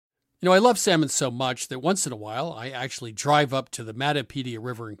I love salmon so much that once in a while I actually drive up to the Matapedia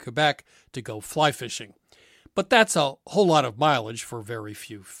River in Quebec to go fly fishing. But that's a whole lot of mileage for very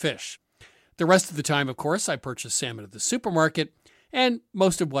few fish. The rest of the time, of course, I purchase salmon at the supermarket, and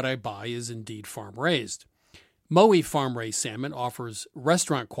most of what I buy is indeed farm-raised. Mowi farm-raised salmon offers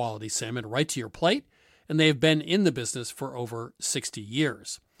restaurant-quality salmon right to your plate, and they have been in the business for over 60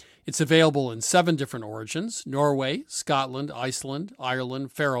 years. It's available in 7 different origins: Norway, Scotland, Iceland,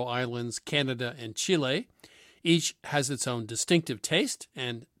 Ireland, Faroe Islands, Canada, and Chile. Each has its own distinctive taste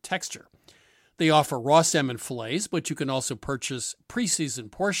and texture. They offer raw salmon fillets, but you can also purchase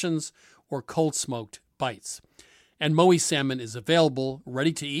pre-seasoned portions or cold-smoked bites. And Mowi salmon is available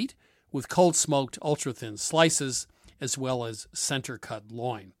ready to eat with cold-smoked ultra-thin slices as well as center-cut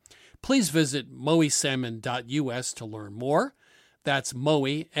loin. Please visit mowisalmon.us to learn more. That's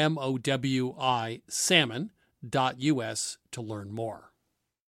Mowi, M-O-W-I, salmon.us to learn more.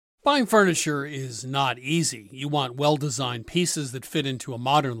 Buying furniture is not easy. You want well-designed pieces that fit into a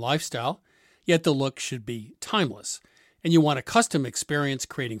modern lifestyle, yet the look should be timeless. And you want a custom experience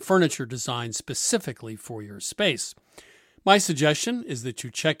creating furniture designed specifically for your space. My suggestion is that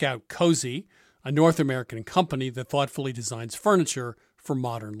you check out Cozy, a North American company that thoughtfully designs furniture for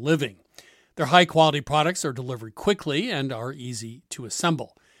modern living. Their high-quality products are delivered quickly and are easy to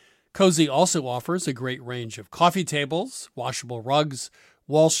assemble. Cozy also offers a great range of coffee tables, washable rugs,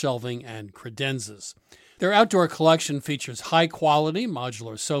 wall shelving, and credenzas. Their outdoor collection features high-quality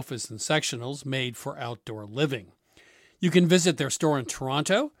modular sofas and sectionals made for outdoor living. You can visit their store in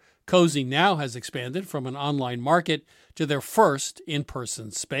Toronto. Cozy now has expanded from an online market to their first in-person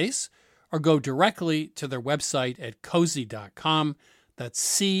space, or go directly to their website at cozy.com.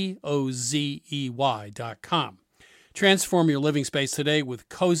 That's COZEY.com. Transform your living space today with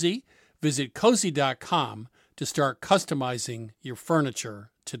Cozy. Visit cozy.com to start customizing your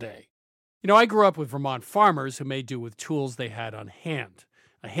furniture today. I grew up with Vermont farmers who made do with tools they had on hand: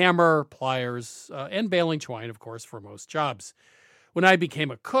 a hammer, pliers, and baling twine, of course, for most jobs. When I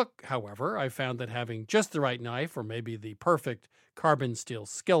became a cook, however, I found that having just the right knife, or maybe the perfect carbon steel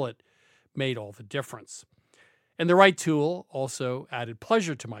skillet, made all the difference. And the right tool also added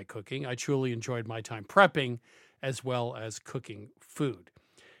pleasure to my cooking. I truly enjoyed my time prepping as well as cooking food.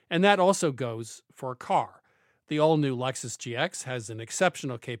 And that also goes for a car. The all-new Lexus GX has an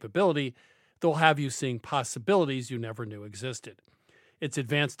exceptional capability that will have you seeing possibilities you never knew existed. Its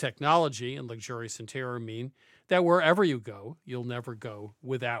advanced technology and luxurious interior mean that wherever you go, you'll never go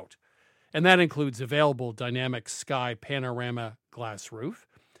without. And that includes available dynamic sky panorama glass roof,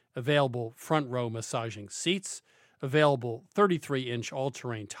 available front row massaging seats, available 33-inch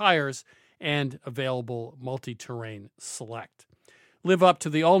all-terrain tires, and available multi-terrain select. Live up to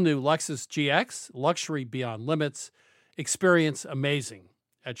the all-new Lexus GX, luxury beyond limits. Experience amazing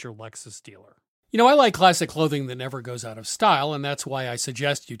at your Lexus dealer. I like classic clothing that never goes out of style, and that's why I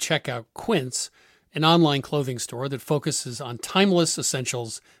suggest you check out Quince, an online clothing store that focuses on timeless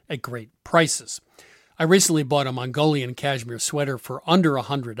essentials at great prices. I recently bought a Mongolian cashmere sweater for under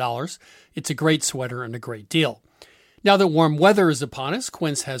 $100. It's a great sweater and a great deal. Now that warm weather is upon us,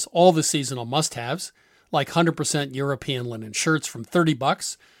 Quince has all the seasonal must-haves, like 100% European linen shirts from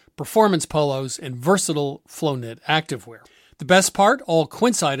 $30, performance polos, and versatile flow-knit activewear. The best part, all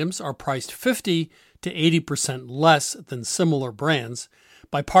Quince items are priced 50 to 80% less than similar brands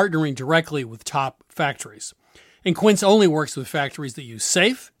by partnering directly with top factories. And Quince only works with factories that use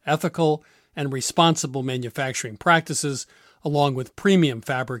safe, ethical, and responsible manufacturing practices, along with premium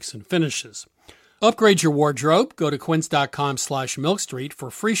fabrics and finishes. Upgrade your wardrobe. Go to quince.com/milkstreet for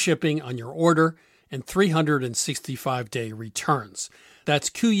free shipping on your order and 365-day returns. That's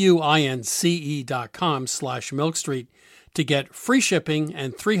QUINCE.com/milkstreet to get free shipping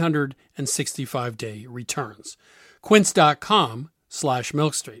and 365-day returns.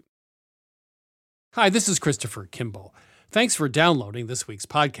 Quince.com/milkstreet. Hi, this is Christopher Kimball. Thanks for downloading this week's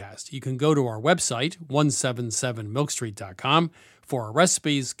podcast. You can go to our website, 177milkstreet.com, for our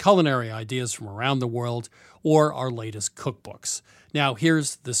recipes, culinary ideas from around the world, or our latest cookbooks. Now,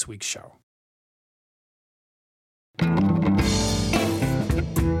 here's this week's show.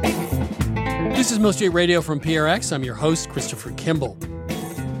 This is Milk Street Radio from PRX. I'm your host, Christopher Kimball.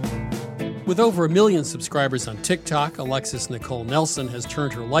 With over 1 million subscribers on TikTok, Alexis Nicole Nelson has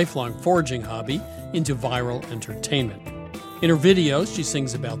turned her lifelong foraging hobby into viral entertainment. In her videos, she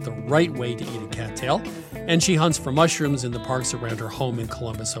sings about the right way to eat a cattail, and she hunts for mushrooms in the parks around her home in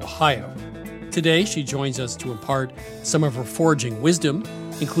Columbus, Ohio. Today, she joins us to impart some of her foraging wisdom,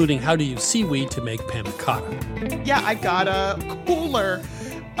 including how to use seaweed to make panna cotta. Yeah, I got a cooler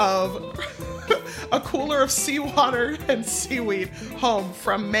of a cooler of seawater and seaweed home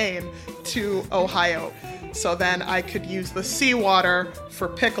from Maine to Ohio. So then I could use the seawater for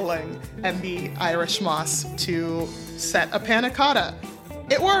pickling and the Irish moss to set a panna cotta.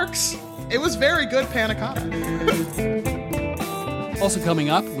 It works. It was very good panna cotta. Also coming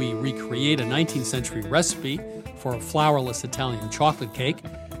up, we recreate a 19th century recipe for a flourless Italian chocolate cake,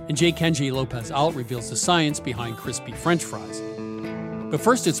 and J. Kenji Lopez-Alt reveals the science behind crispy French fries. But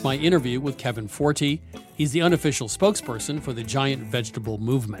first, it's my interview with Kevin Fortey. He's the unofficial spokesperson for the giant vegetable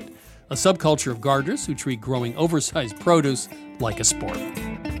movement, a subculture of gardeners who treat growing oversized produce like a sport.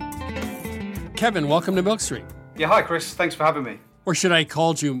 Kevin, welcome to Milk Street. Yeah, hi, Chris. Thanks for having me. Or should I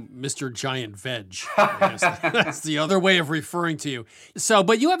call you Mr. Giant Veg? I guess that's the other way of referring to you.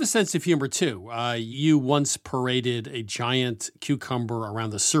 But you have a sense of humor, too. You once paraded a giant cucumber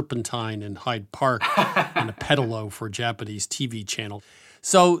around the Serpentine in Hyde Park in a pedalo for a Japanese TV channel.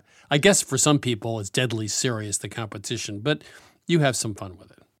 So I guess for some people it's deadly serious, the competition, but you have some fun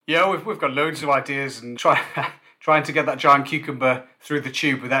with it. Yeah, we've got loads of ideas, and trying to get that giant cucumber through the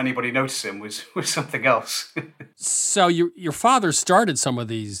tube without anybody noticing was something else. So your father started some of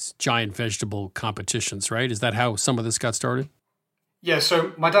these giant vegetable competitions, right? Is that how some of this got started? Yeah,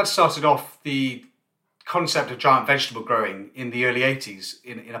 so my dad started off the concept of giant vegetable growing in the early 80s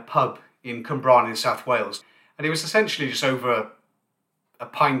in a pub in Cwmbran in South Wales. And it was essentially just over a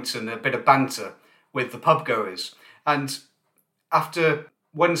pint and a bit of banter with the pub goers. And after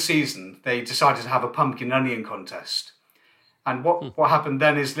one season, they decided to have a pumpkin onion contest. And what happened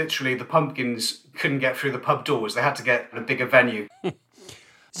then is literally the pumpkins couldn't get through the pub doors. They had to get a bigger venue.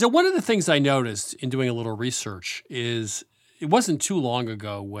 So one of the things I noticed in doing a little research is it wasn't too long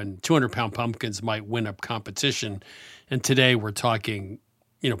ago when 200-pound pumpkins might win a competition. And today we're talking,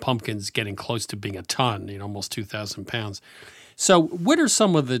 pumpkins getting close to being a ton, almost 2,000 pounds. So what are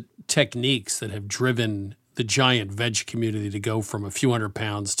some of the techniques that have driven the giant veg community to go from a few hundred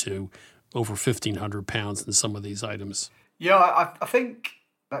pounds to over 1,500 pounds in some of these items? Yeah, I think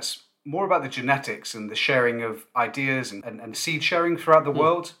that's more about the genetics and the sharing of ideas and seed sharing throughout the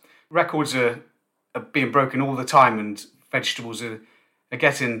world. Records are being broken all the time, and vegetables are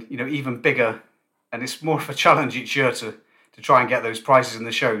getting even bigger. And it's more of a challenge each year to try and get those prizes in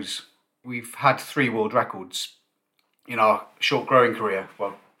the shows. We've had 3 world records in our short growing career.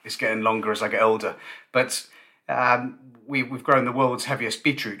 Well, it's getting longer as I get older. But we've grown the world's heaviest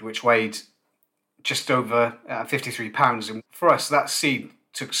beetroot, which weighed just over 53 pounds. And for us, that seed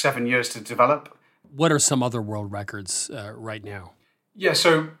took 7 years to develop. What are some other world records right now? Yeah,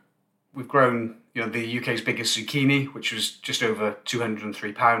 so we've grown the UK's biggest zucchini, which was just over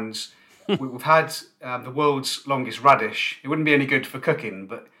 203 pounds. We've had the world's longest radish. It wouldn't be any good for cooking,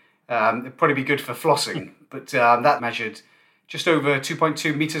 but it'd probably be good for flossing. But that measured just over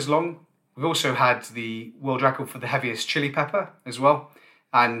 2.2 meters long. We've also had the world record for the heaviest chili pepper as well.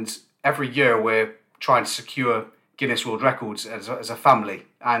 And every year we're trying to secure Guinness World Records as a family.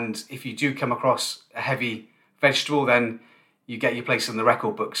 And if you do come across a heavy vegetable, then you get your place in the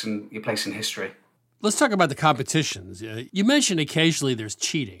record books and your place in history. Let's talk about the competitions. You mentioned occasionally there's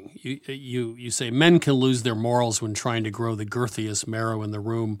cheating. You say men can lose their morals when trying to grow the girthiest marrow in the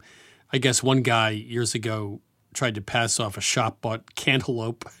room. I guess one guy years ago tried to pass off a shop-bought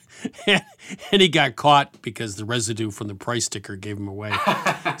cantaloupe, and he got caught because the residue from the price sticker gave him away.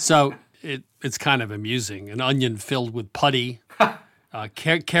 So it's kind of amusing. An onion filled with putty,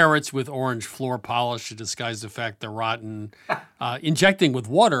 carrots with orange floor polish to disguise the fact they're rotten. Injecting with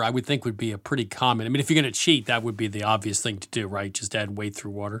water, I would think, would be a pretty common. I mean, if you're going to cheat, that would be the obvious thing to do, right? Just add weight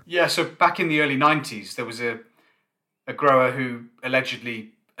through water. Yeah, so back in the early 90s, there was a grower who allegedly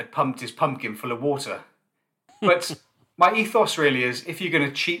had pumped his pumpkin full of water. But my ethos really is, if you're going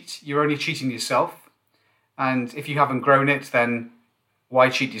to cheat, you're only cheating yourself. And if you haven't grown it, then why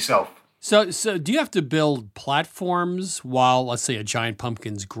cheat yourself? So do you have to build platforms while, let's say, a giant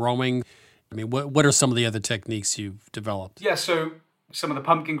pumpkin's growing? I mean, what are some of the other techniques you've developed? Yeah, so some of the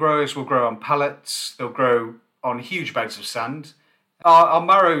pumpkin growers will grow on pallets. They'll grow on huge beds of sand. Our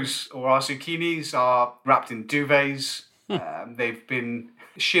marrows or our zucchinis are wrapped in duvets. They've been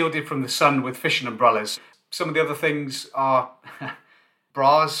shielded from the sun with fishing umbrellas. Some of the other things are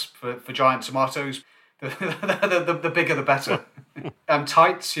bras for giant tomatoes. The bigger, the better.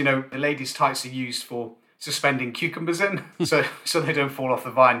 Tights, the ladies' tights are used for suspending cucumbers in, so they don't fall off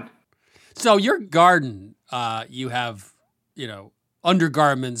the vine. So your garden, you have,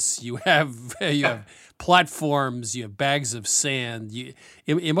 undergarments, you have platforms, you have bags of sand.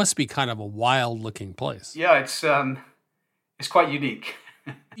 It must be kind of a wild-looking place. Yeah, it's quite unique.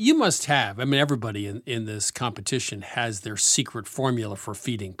 You must have. I mean, everybody in this competition has their secret formula for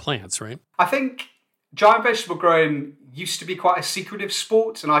feeding plants, right? I think Giant vegetable growing used to be quite a secretive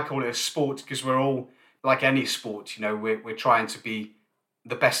sport, and I call it a sport because we're all, like any sport, we're trying to be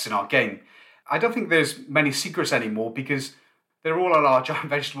the best in our game. I don't think there's many secrets anymore because they're all on our Giant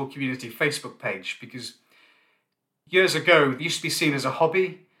Vegetable Community Facebook page, because years ago it used to be seen as a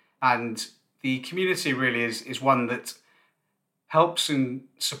hobby, and the community really is one that helps and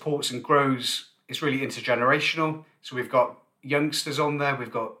supports and grows. It's really intergenerational. So we've got youngsters on there,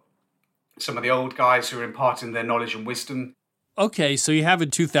 we've got some of the old guys who are imparting their knowledge and wisdom. Okay, so you have a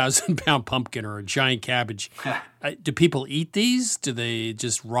 2,000-pound pumpkin or a giant cabbage. Do people eat these? Do they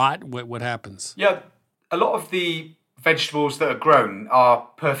just rot? What happens? Yeah, a lot of the vegetables that are grown are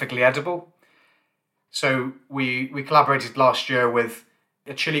perfectly edible. So we collaborated last year with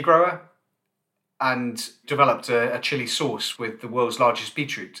a chili grower and developed a chili sauce with the world's largest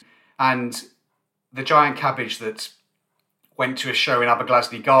beetroot. And the giant cabbage that went to a show in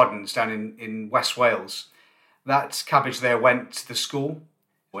Aberglasney Gardens down in West Wales, that cabbage there went to the school.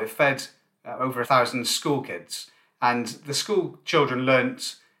 It fed over 1,000 school kids. And the school children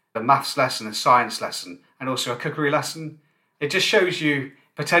learnt a maths lesson, a science lesson, and also a cookery lesson. It just shows you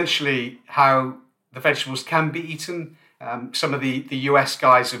potentially how the vegetables can be eaten. Some of the US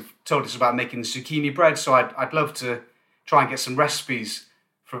guys have told us about making zucchini bread, so I'd love to try and get some recipes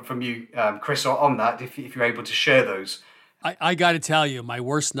from you, Chris, on that, if you're able to share those. I got to tell you, my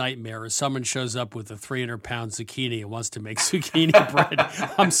worst nightmare is someone shows up with a 300-pound zucchini and wants to make zucchini bread.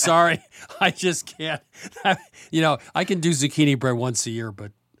 I'm sorry. I just can't. I can do zucchini bread once a year,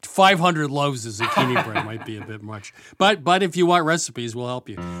 but 500 loaves of zucchini bread might be a bit much. But if you want recipes, we'll help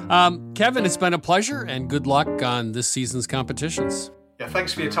you. Kevin, it's been a pleasure, and good luck on this season's competitions. Yeah,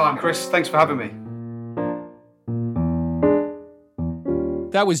 thanks for your time, Chris. Thanks for having me.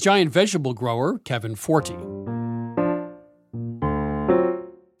 That was giant vegetable grower Kevin Forte.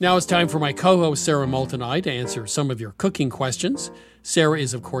 Now it's time for my co-host Sarah Moulton and I to answer some of your cooking questions. Sarah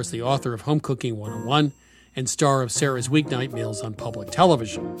is, of course, the author of Home Cooking 101 and star of Sarah's Weeknight Meals on public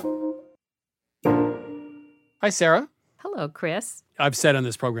television. Hi, Sarah. Hello, Chris. I've said on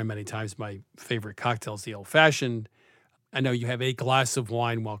this program many times my favorite cocktail is the old-fashioned. I know you have a glass of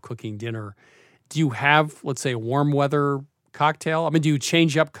wine while cooking dinner. Do you have, let's say, a warm weather cocktail? I mean, do you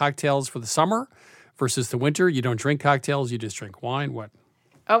change up cocktails for the summer versus the winter? You don't drink cocktails, you just drink wine? What?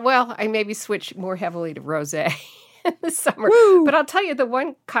 Well, I maybe switch more heavily to rosé in the summer. Woo! But I'll tell you, the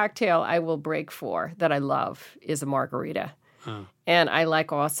one cocktail I will break for that I love is a margarita. And I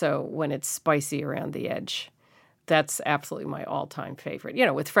like also when it's spicy around the edge. That's absolutely my all-time favorite.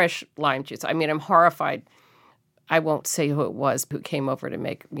 With fresh lime juice. I mean, I'm horrified. I won't say who it was who came over to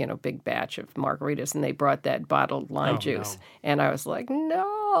make, big batch of margaritas, and they brought that bottled lime juice. No. And I was like,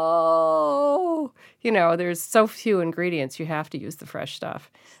 no. There's so few ingredients. You have to use the fresh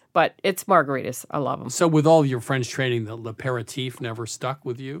stuff. But it's margaritas. I love them. So with all your French training, the l'apéritif never stuck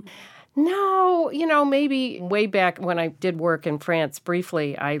with you? No, maybe way back when I did work in France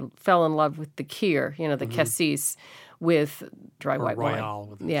briefly, I fell in love with the Kir, the cassis with dry white wine. Royale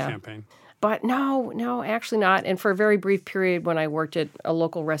with the champagne. But no, actually not. And for a very brief period when I worked at a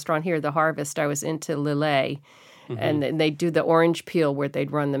local restaurant here, The Harvest, I was into Lillet. And then they'd do the orange peel where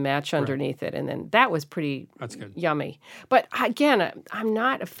they'd run the match underneath it. And then that was pretty yummy. But again, I'm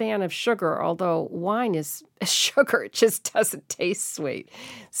not a fan of sugar, although wine is sugar. It just doesn't taste sweet.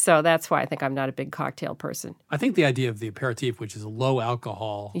 So that's why I think I'm not a big cocktail person. I think the idea of the aperitif, which is a low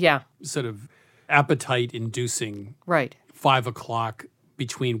alcohol, sort of appetite-inducing, 5 o'clock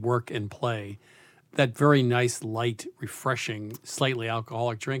between work and play, that very nice, light, refreshing, slightly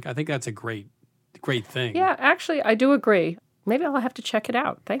alcoholic drink, I think that's a great thing. Yeah, actually, I do agree. Maybe I'll have to check it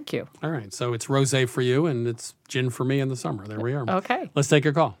out. Thank you. All right. So it's rosé for you, and it's gin for me in the summer. There we are. Okay. Let's take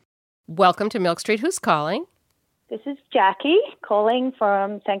a call. Welcome to Milk Street. Who's calling? This is Jackie calling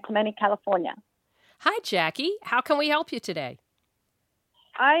from San Clemente, California. Hi, Jackie. How can we help you today?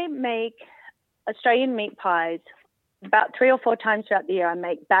 I make Australian meat pies about 3 or 4 times throughout the year. I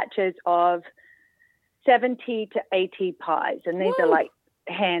make batches of 70 to 80 pies, and these are like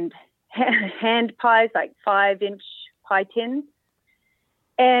hand pies, like 5-inch pie tins,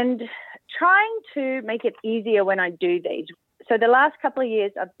 and trying to make it easier when I do these. So the last couple of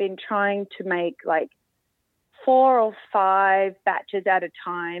years, I've been trying to make like 4 or 5 batches at a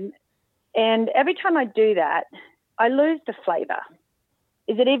time. And every time I do that, I lose the flavor.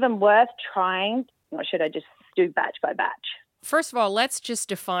 Is it even worth trying, or should I just do batch by batch? First of all, let's just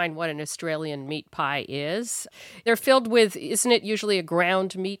define what an Australian meat pie is. They're filled with, isn't it usually a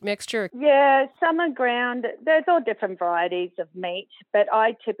ground meat mixture? Yeah, some are ground. There's all different varieties of meat, but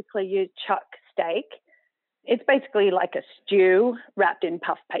I typically use chuck steak. It's basically like a stew wrapped in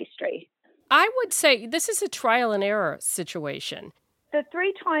puff pastry. I would say this is a trial and error situation. The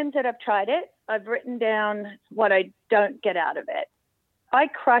 3 times that I've tried it, I've written down what I don't get out of it. I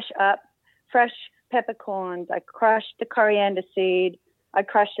crush up fresh peppercorns. I crush the coriander seed. I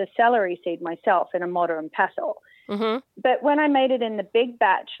crush the celery seed myself in a mortar and pestle. Mm-hmm. But when I made it in the big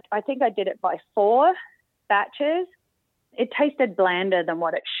batch, I think I did it by 4 batches. It tasted blander than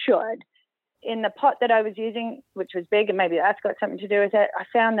what it should. In the pot that I was using, which was big, and maybe that's got something to do with it, I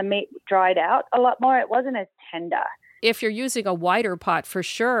found the meat dried out a lot more. It wasn't as tender. If you're using a wider pot, for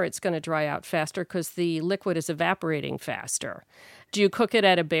sure it's going to dry out faster because the liquid is evaporating faster. Do you cook it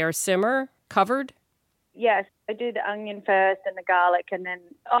at a bare simmer, covered? Yes, I do the onion first and the garlic, and then,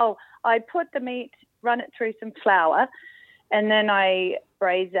 I put the meat, run it through some flour, and then I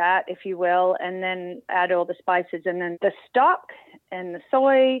braise that, if you will, and then add all the spices, and then the stock and the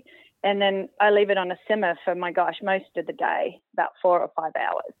soy, and then I leave it on a simmer for, most of the day, about 4 or 5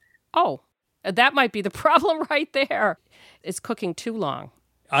 hours. Oh, that might be the problem right there. It's cooking too long.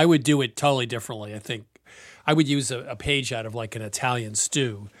 I would do it totally differently. I think I would use a page out of like an Italian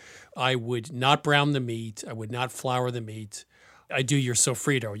stew. I would not brown the meat. I would not flour the meat. I do your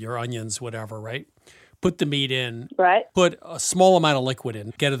sofrito, your onions, whatever, right? Put the meat in. Right. Put a small amount of liquid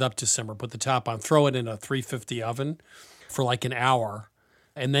in. Get it up to simmer. Put the top on. Throw it in a 350 oven for like an hour.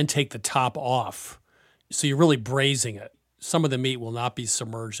 And then take the top off. So you're really braising it. Some of the meat will not be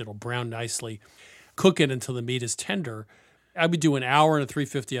submerged. It'll brown nicely. Cook it until the meat is tender. I would do an hour in a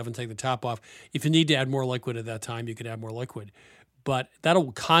 350 oven, take the top off. If you need to add more liquid at that time, you could add more liquid. But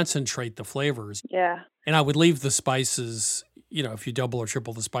that'll concentrate the flavors. Yeah. And I would leave the spices, if you double or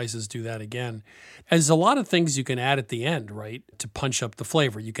triple the spices, do that again. And there's a lot of things you can add at the end, right, to punch up the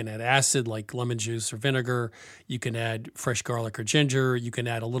flavor. You can add acid like lemon juice or vinegar. You can add fresh garlic or ginger. You can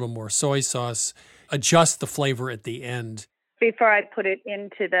add a little more soy sauce. Adjust the flavor at the end. Before I put it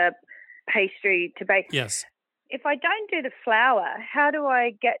into the pastry to bake. Yes. If I don't do the flour, how do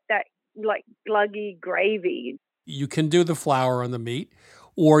I get that like gluggy gravy? You can do the flour on the meat,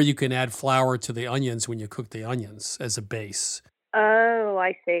 or you can add flour to the onions when you cook the onions as a base. Oh,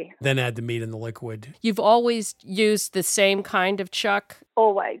 I see. Then add the meat in the liquid. You've always used the same kind of chuck?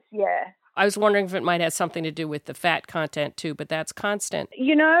 Always, yeah. I was wondering if it might have something to do with the fat content too, but that's constant.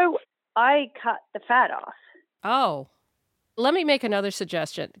 I cut the fat off. Oh. Let me make another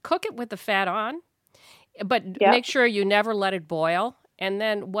suggestion. Cook it with the fat on, but make sure you never let it boil. And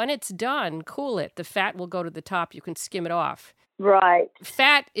then when it's done, cool it. The fat will go to the top. You can skim it off. Right.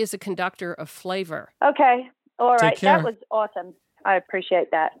 Fat is a conductor of flavor. Okay. All right. Take care. That was awesome. I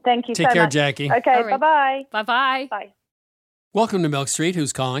appreciate that. Thank you so Take care, much. Jackie. Okay. All right. Bye-bye. Bye-bye. Bye. Welcome to Milk Street.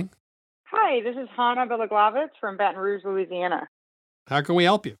 Who's calling? Hi, this is Hannah Belaglavitz from Baton Rouge, Louisiana. How can we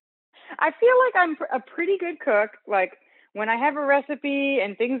help you? I feel like I'm a pretty good cook. Like, when I have a recipe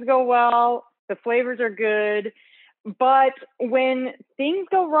and things go well, the flavors are good. But when things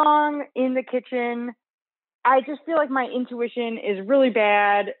go wrong in the kitchen, I just feel like my intuition is really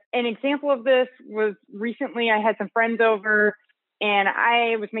bad. An example of this was recently I had some friends over and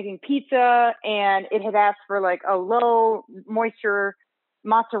I was making pizza and it had asked for like a low moisture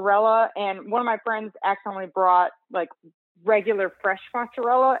mozzarella. And one of my friends accidentally brought like regular fresh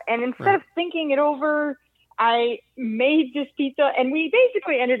mozzarella. And instead of thinking it over, I made this pizza and we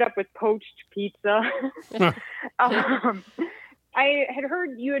basically ended up with poached pizza. I had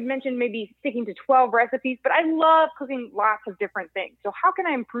heard you had mentioned maybe sticking to 12 recipes, but I love cooking lots of different things. So how can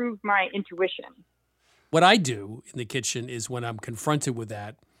I improve my intuition? What I do in the kitchen is when I'm confronted with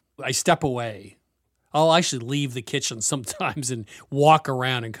that, I step away. I'll actually leave the kitchen sometimes and walk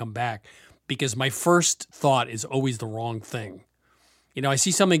around and come back because my first thought is always the wrong thing. I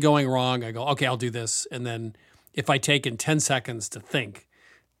see something going wrong. I go, okay, I'll do this. And then if I take in 10 seconds to think,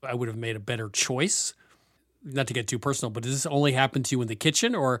 I would have made a better choice. Not to get too personal, but does this only happen to you in the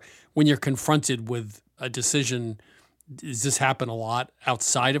kitchen or when you're confronted with a decision, does this happen a lot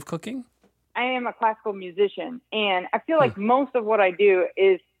outside of cooking? I am a classical musician, and I feel like most of what I do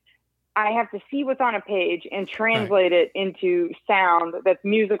is I have to see what's on a page and translate it into sound that's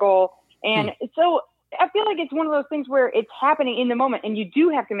musical. And so I feel like it's one of those things where it's happening in the moment, and you do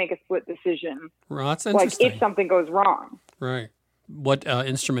have to make a split decision. Well, that's interesting. Like if something goes wrong. Right. What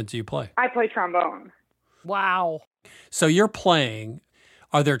instrument do you play? I play trombone. Wow. So you're playing.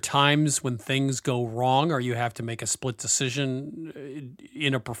 Are there times when things go wrong or you have to make a split decision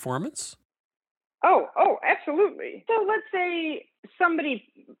in a performance? Oh, absolutely. So let's say somebody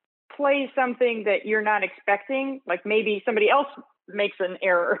plays something that you're not expecting, like maybe somebody else makes an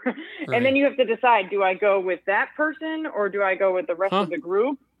error. Right. And then you have to decide, do I go with that person or do I go with the rest of the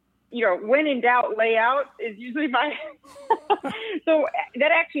group? when in doubt, lay out is usually my. So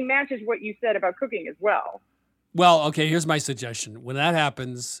that actually matches what you said about cooking as well. Well, okay, here's my suggestion. When that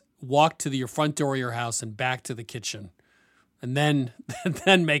happens, walk to your front door of your house and back to the kitchen, and then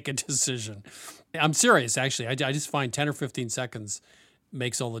make a decision. I'm serious, actually. I just find 10 or 15 seconds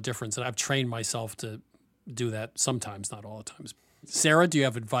makes all the difference, and I've trained myself to do that sometimes, not all the times. Sarah, do you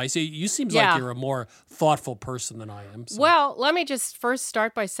have advice? You seem like you're a more thoughtful person than I am. So. Well, let me just first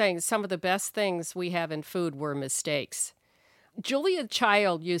start by saying some of the best things we have in food were mistakes. Julia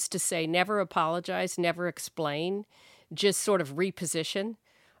Child used to say, never apologize, never explain, just sort of reposition.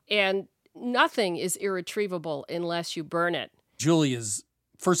 And nothing is irretrievable unless you burn it. Julia's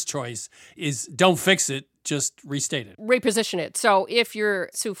first choice is don't fix it, just restate it. Reposition it. So if your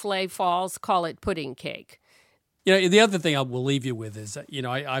souffle falls, call it pudding cake. The other thing I will leave you with is,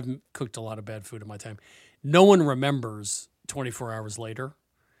 I've cooked a lot of bad food in my time. No one remembers 24 hours later.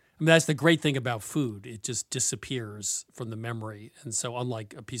 I mean, that's the great thing about food. It just disappears from the memory. And so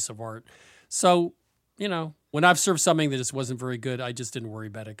unlike a piece of art. So, when I've served something that just wasn't very good, I just didn't worry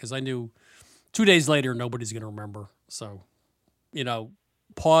about it because I knew 2 days later, nobody's going to remember. So,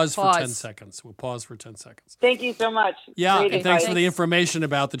 pause for 10 seconds. We'll pause for 10 seconds. Thank you so much. Yeah, and thanks for the information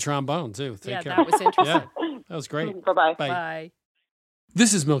about the trombone, too. Take care. That was interesting. That was great. Bye-bye. Bye. Bye.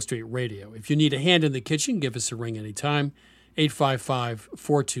 This is Milk Street Radio. If you need a hand in the kitchen, give us a ring anytime.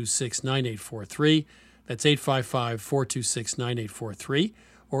 855-426-9843. That's 855-426-9843.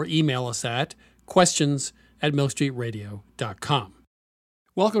 Or email us at questions@milkstreetradio.com.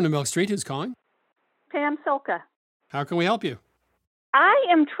 Welcome to Milk Street. Who's calling? Pam Solka. How can we help you? I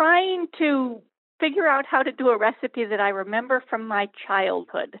am trying to figure out how to do a recipe that I remember from my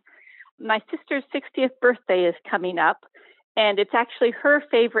childhood. My sister's 60th birthday is coming up, and it's actually her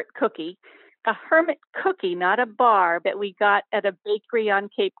favorite cookie, a hermit cookie, not a bar, that we got at a bakery on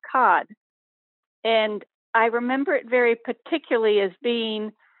Cape Cod. And I remember it very particularly as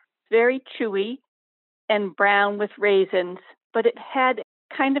being very chewy and brown with raisins, but it had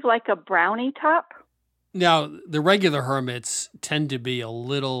kind of like a brownie top. Now, the regular hermits tend to be a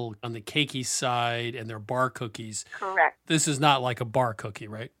little on the cakey side, and they're bar cookies. Correct. This is not like a bar cookie,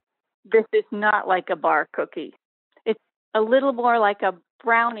 right? This is not like a bar cookie. It's a little more like a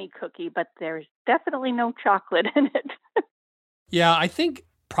brownie cookie, but there's definitely no chocolate in it. Yeah, I think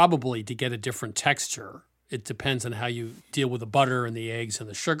probably to get a different texture, it depends on how you deal with the butter and the eggs and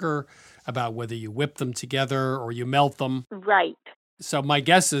the sugar, about whether you whip them together or you melt them. Right. So my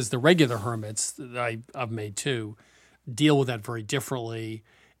guess is the regular hermits that I've made too deal with that very differently,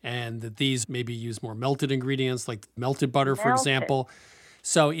 and that these maybe use more melted ingredients, like melted butter, for example.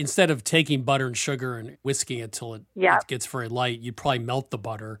 So instead of taking butter and sugar and whisking it till it gets very light, you'd probably melt the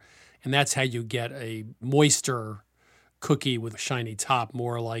butter, and that's how you get a moister cookie with a shiny top,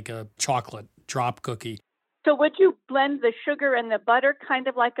 more like a chocolate drop cookie. So would you blend the sugar and the butter kind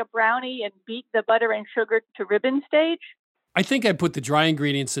of like a brownie and beat the butter and sugar to ribbon stage? I think I put the dry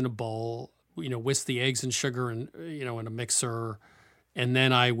ingredients in a bowl, whisk the eggs and sugar in a mixer, and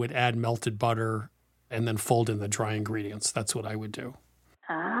then I would add melted butter and then fold in the dry ingredients. That's what I would do.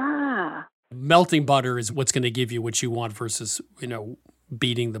 Ah. Melting butter is what's going to give you what you want versus,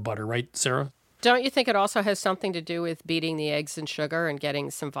 beating the butter, right, Sarah? Don't you think it also has something to do with beating the eggs and sugar and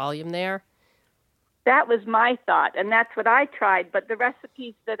getting some volume there? That was my thought, and that's what I tried. But the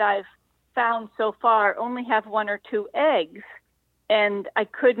recipes that I've found so far only have 1 or 2 eggs, and I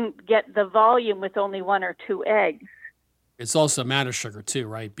couldn't get the volume with only 1 or 2 eggs. It's also a matter of sugar too,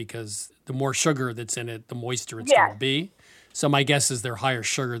 right? Because the more sugar that's in it, the moister it's going to be. So my guess is they're higher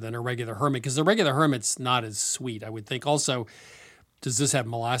sugar than a regular hermit, because the regular hermit's not as sweet, I would think. Also, does this have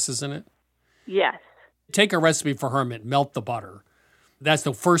molasses in it? Yes. Take a recipe for hermit, melt the butter. That's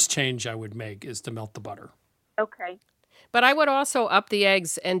the first change I would make, is to melt the butter. Okay. But I would also up the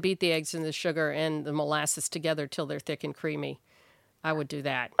eggs and beat the eggs and the sugar and the molasses together till they're thick and creamy. I would do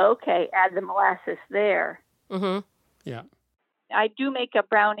that. Okay, add the molasses there. Mm-hmm. Yeah. I do make a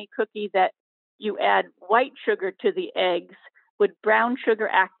brownie cookie that you add white sugar to the eggs. Would brown sugar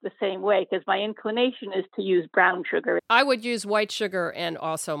act the same way? Because my inclination is to use brown sugar. I would use white sugar and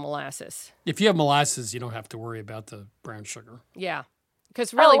also molasses. If you have molasses, you don't have to worry about the brown sugar. Yeah.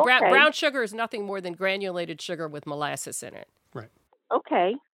 Because really, okay. brown sugar is nothing more than granulated sugar with molasses in it. Right.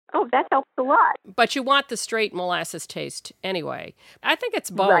 Okay. Oh, that helps a lot. But you want the straight molasses taste anyway. I think it's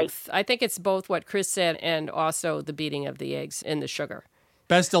both. Right. I think it's both what Chris said and also the beating of the eggs and the sugar.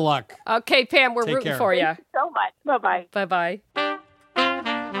 Best of luck. Okay, Pam, we're rooting for you. Thank you so much. Bye-bye. Bye-bye.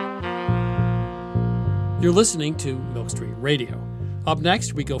 You're listening to Milk Street Radio. Up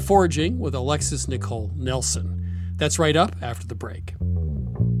next, we go foraging with Alexis Nicole Nelson. That's right up after the break.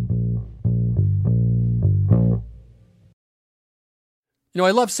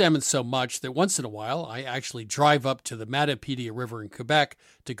 I love salmon so much that once in a while I actually drive up to the Matapedia River in Quebec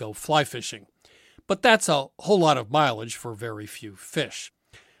to go fly fishing. But that's a whole lot of mileage for very few fish.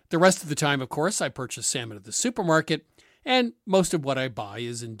 The rest of the time, of course, I purchase salmon at the supermarket, and most of what I buy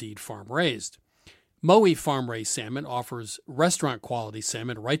is indeed farm-raised. Mowi farm-raised salmon offers restaurant-quality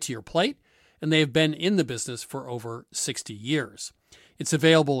salmon right to your plate, and they have been in the business for over 60 years. It's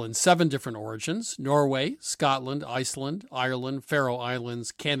available in 7 different origins: Norway, Scotland, Iceland, Ireland, Faroe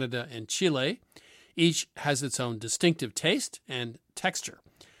Islands, Canada, and Chile. Each has its own distinctive taste and texture.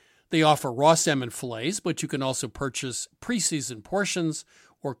 They offer raw salmon fillets, but you can also purchase pre-seasoned portions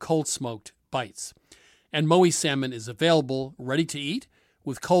or cold-smoked bites. And Mowi salmon is available ready to eat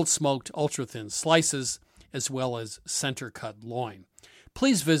with cold-smoked ultra-thin slices as well as center-cut loin.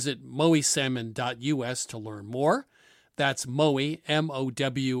 Please visit mowisalmon.us to learn more. That's Mowi,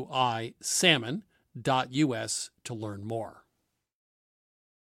 M-O-W-I, salmon.us to learn more.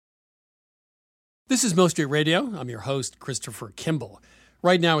 This is Milk Street Radio. I'm your host, Christopher Kimball.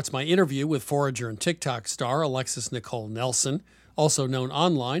 Right now, it's my interview with forager and TikTok star Alexis Nicole Nelson, also known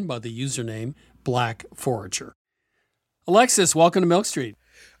online by the username Black Forager. Alexis, welcome to Milk Street.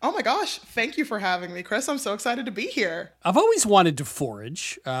 Oh my gosh, thank you for having me, Chris. I'm so excited to be here. I've always wanted to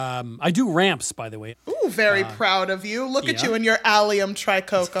forage. I do ramps, by the way. Ooh, very proud of you. Look at you in your allium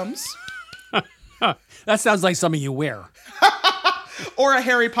trichocums. That sounds like something you wear. Or a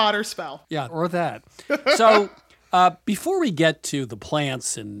Harry Potter spell. Yeah, or that. So before we get to the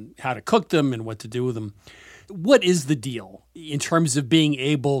plants and how to cook them and what to do with them, what is the deal in terms of being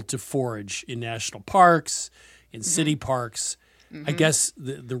able to forage in national parks, in city parks? I guess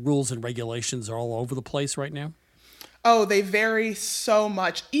the rules and regulations are all over the place right now. Oh, they vary so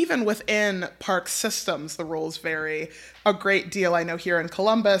much. Even within park systems, the rules vary a great deal. I know here in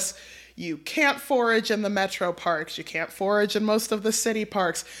Columbus, you can't forage in the metro parks. You can't forage in most of the city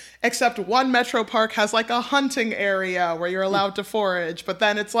parks, except one metro park has like a hunting area where you're allowed to forage. But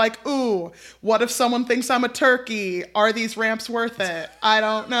then it's like, ooh, what if someone thinks I'm a turkey? Are these ramps worth it? I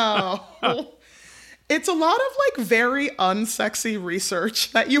don't know. It's a lot of like very unsexy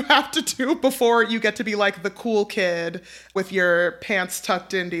research that you have to do before you get to be like the cool kid with your pants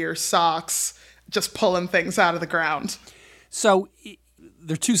tucked into your socks, just pulling things out of the ground. So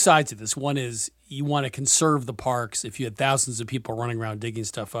there are two sides to this. One is you want to conserve the parks. If you had thousands of people running around digging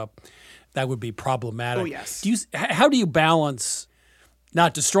stuff up, that would be problematic. Oh, yes. How do you balance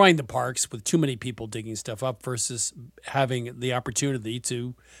not destroying the parks with too many people digging stuff up versus having the opportunity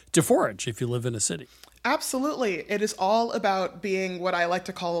to forage if you live in a city? Absolutely. It is all about being what I like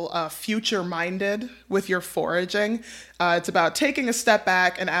to call future-minded with your foraging. It's about taking a step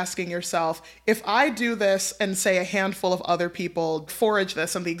back and asking yourself, if I do this and say a handful of other people forage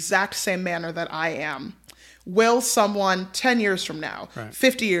this in the exact same manner that I am, will someone 10 years from now,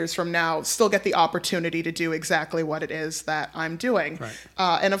 50 years from now, still get the opportunity to do exactly what it is that I'm doing?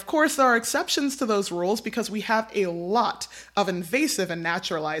 And of course, there are exceptions to those rules because we have a lot of invasive and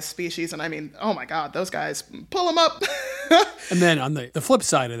naturalized species. And I mean, oh my God, those guys, pull them up. And then on the flip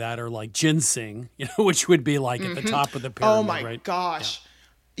side of that are like ginseng, which would be like at the top of the pyramid. Oh my gosh.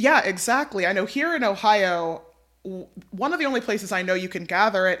 Yeah, exactly. I know here in Ohio, one of the only places I know you can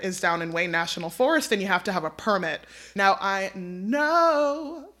gather it is down in Wayne National Forest, and you have to have a permit. Now, I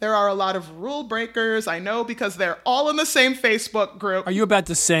know there are a lot of rule breakers. I know because they're all in the same Facebook group. Are you about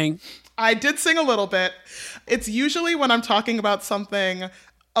to sing? I did sing a little bit. It's usually when I'm talking about something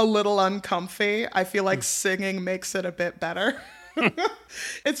a little uncomfy. I feel like singing makes it a bit better.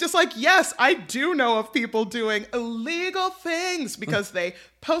 It's just like, yes, I do know of people doing illegal things because they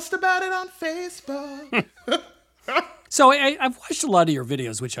post about it on Facebook. So I've watched a lot of your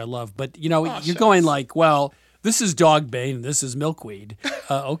videos, which I love, but you're going like, well, this is dog bane and this is milkweed.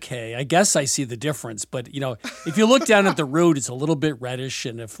 Okay, I guess I see the difference. But if you look down at the root, it's a little bit reddish,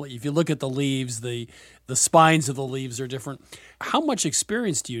 and if you look at the leaves, the spines of the leaves are different. How much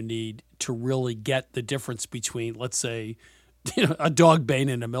experience do you need to really get the difference between, let's say, a dog bane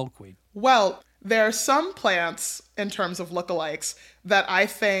and a milkweed? Well, there are some plants in terms of lookalikes that I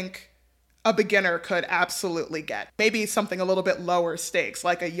think a beginner could absolutely get. Maybe something a little bit lower stakes,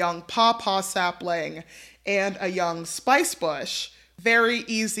 like a young pawpaw sapling and a young spice bush. Very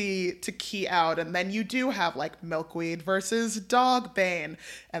easy to key out. And then you do have like milkweed versus dog bane.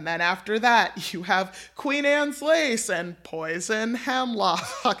 And then after that, you have Queen Anne's lace and poison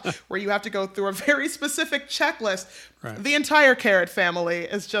hemlock, where you have to go through a very specific checklist. Right. The entire carrot family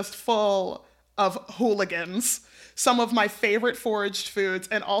is just full of hooligans. Some of my favorite foraged foods,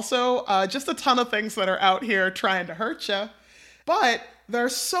 and also just a ton of things that are out here trying to hurt you. But there are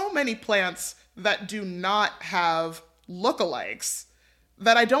so many plants that do not have lookalikes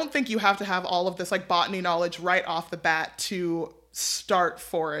that I don't think you have to have all of this like botany knowledge right off the bat to start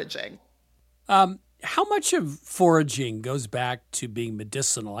foraging. How much of foraging goes back to being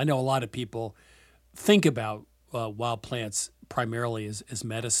medicinal? I know a lot of people think about wild plants primarily as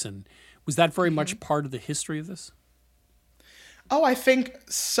medicine. Was that very much part of the history of this? Oh, I think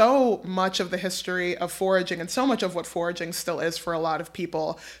so much of the history of foraging and so much of what foraging still is for a lot of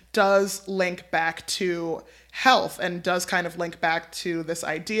people does link back to health and does kind of link back to this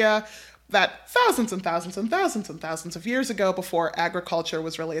idea that thousands and thousands and thousands and thousands of years ago, before agriculture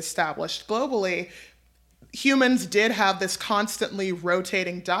was really established globally, humans did have this constantly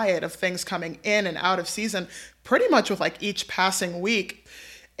rotating diet of things coming in and out of season, pretty much with like each passing week.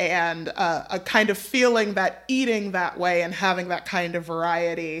 And a kind of feeling that eating that way and having that kind of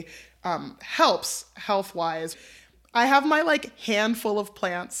variety helps health-wise. I have my like handful of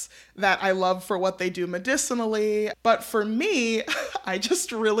plants that I love for what they do medicinally, but for me, I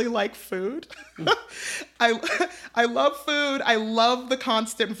just really like food. I love food. I love the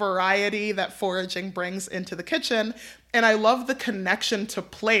constant variety that foraging brings into the kitchen, and I love the connection to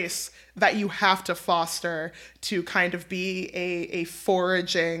place that you have to foster to kind of be a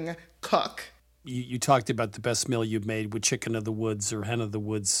foraging cook. You talked about the best meal you've made with chicken of the woods or hen of the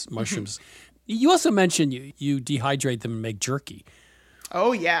woods mushrooms. You also mentioned you dehydrate them and make jerky.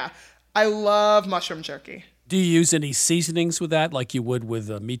 Oh, yeah. I love mushroom jerky. Do you use any seasonings with that like you would with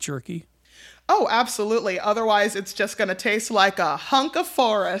meat jerky? Oh, absolutely. Otherwise, it's just going to taste like a hunk of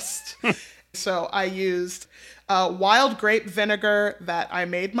forest. So I used wild grape vinegar that I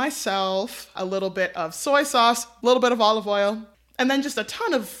made myself, a little bit of soy sauce, a little bit of olive oil, and then just a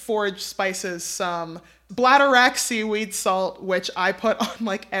ton of forage spices, some bladderwrack seaweed salt, which I put on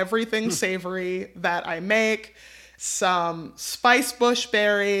like everything savory that I make, some spice bush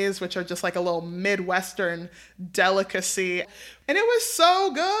berries, which are just like a little Midwestern delicacy. And it was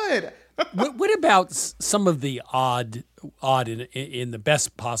so good. What about some of the odd in the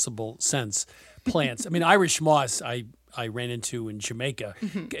best possible sense plants? I mean, Irish moss I ran into in Jamaica,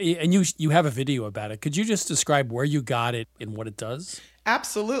 and you have a video about it. Could you just describe where you got it and what it does?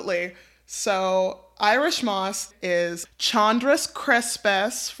 Absolutely. So Irish moss is Chondrus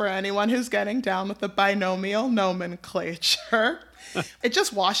crispus, for anyone who's getting down with the binomial nomenclature. It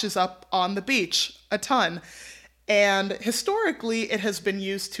just washes up on the beach a ton. And historically, it has been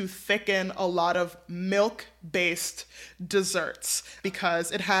used to thicken a lot of milk-based desserts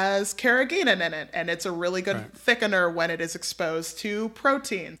because it has carrageenan in it, and it's a really good thickener when it is exposed to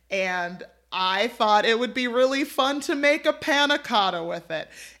protein. And I thought it would be really fun to make a panna cotta with it.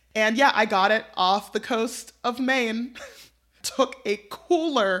 And yeah, I got it off the coast of Maine. Took a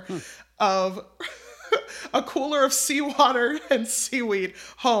cooler of seawater and seaweed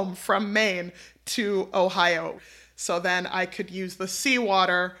home from Maine to Ohio. So then I could use the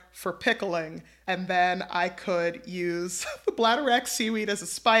seawater for pickling, and then I could use the bladderwrack seaweed as a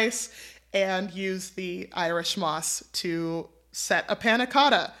spice and use the Irish moss to set a panna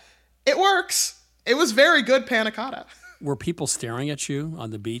cotta. It works. It was very good panna cotta. Were people staring at you on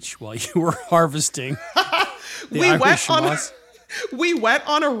the beach while you were harvesting the Irish moss? We went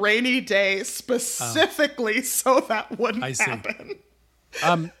on a rainy day specifically so that wouldn't happen.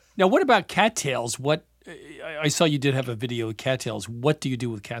 Now, what about cattails? I saw you did have a video of cattails. What do you do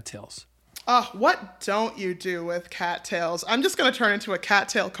with cattails? What don't you do with cattails? I'm just going to turn into a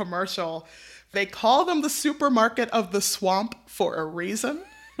cattail commercial. They call them the supermarket of the swamp for a reason.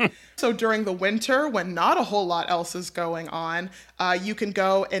 So during the winter, when not a whole lot else is going on, you can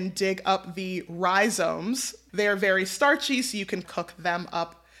go and dig up the rhizomes. They're very starchy, so you can cook them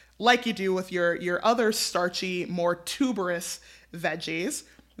up like you do with your other starchy, more tuberous veggies.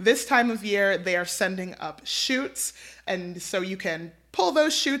 This time of year, they are sending up shoots, and so you can pull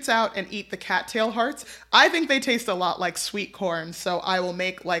those shoots out and eat the cattail hearts. I think they taste a lot like sweet corn, so I will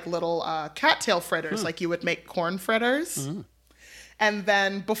make like little cattail fritters, like you would make corn fritters. And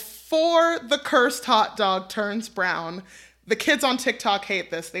then before the cursed hot dog turns brown, the kids on TikTok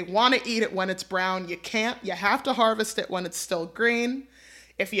hate this. They want to eat it when it's brown. You can't. You have to harvest it when it's still green.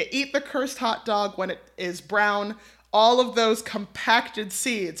 If you eat the cursed hot dog when it is brown, all of those compacted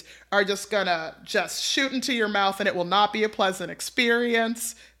seeds are just gonna shoot into your mouth, and it will not be a pleasant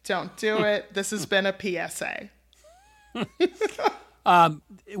experience. Don't do it. This has been a PSA.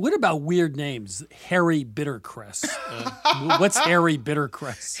 What about weird names? Hairy bittercress. What's hairy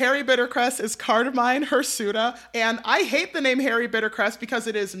bittercress? Hairy bittercress is Cardamine hirsuta, and I hate the name hairy bittercress because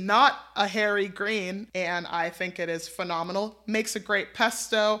it is not a hairy green, and I think it is phenomenal. Makes a great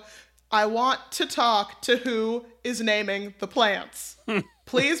pesto. I want to talk to who is naming the plants.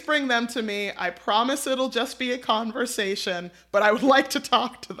 Please bring them to me. I promise it'll just be a conversation, but I would like to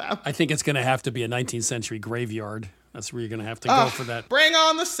talk to them. I think it's going to have to be a 19th century graveyard. That's where you're going to have to go for that. Bring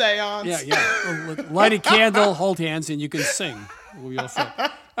on the seance. Yeah. Light a candle, hold hands, and you can sing. We'll be all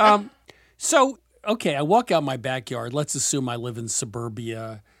set. Okay, I walk out my backyard. Let's assume I live in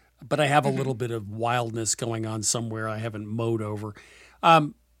suburbia, but I have a little bit of wildness going on somewhere I haven't mowed over.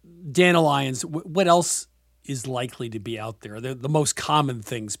 Dandelions, what else is likely to be out there? They're the most common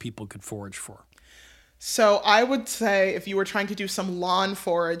things people could forage for. So I would say if you were trying to do some lawn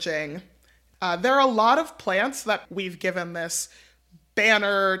foraging, there are a lot of plants that we've given this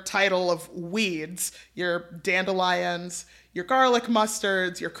banner title of weeds. Your dandelions, your garlic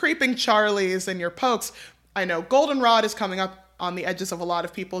mustards, your creeping charlies, and your pokes. I know goldenrod is coming up on the edges of a lot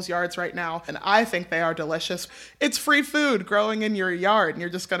of people's yards right now, and I think they are delicious. It's free food growing in your yard, and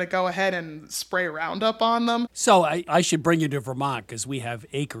you're just going to go ahead and spray Roundup on them. So I should bring you to Vermont because we have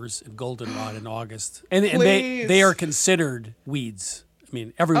acres of goldenrod in August. And they are considered weeds. I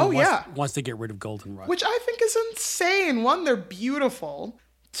mean, everyone wants to get rid of goldenrod. Which I think is insane. 1, they're beautiful.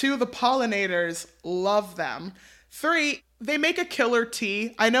 2, the pollinators love them. 3, they make a killer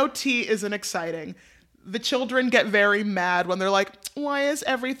tea. I know tea isn't exciting. The children get very mad when they're like, why is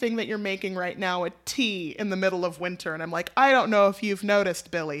everything that you're making right now a tea in the middle of winter? And I'm like, I don't know if you've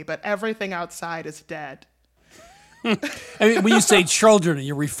noticed, Billy, but everything outside is dead. I mean, when you say children, are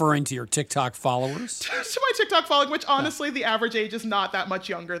you referring to your TikTok followers? To my TikTok following, which honestly, the average age is not that much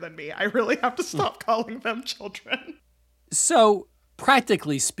younger than me. I really have to stop calling them children. So,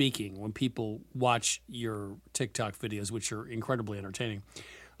 practically speaking, when people watch your TikTok videos, which are incredibly entertaining,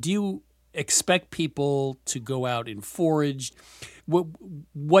 do you expect people to go out and forage?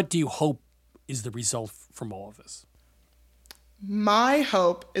 What do you hope is the result from all of this? My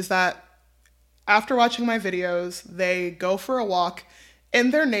hope is that after watching my videos, they go for a walk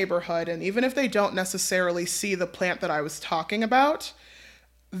in their neighborhood, and even if they don't necessarily see the plant that I was talking about,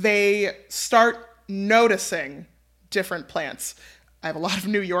 they start noticing different plants. I have a lot of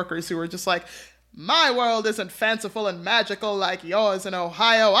New Yorkers who are just like, my world isn't fanciful and magical like yours in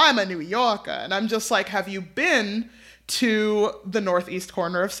Ohio. I'm a New Yorker. And I'm just like, have you been to the northeast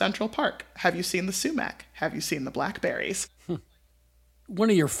corner of Central Park? Have you seen the sumac? Have you seen the blackberries? One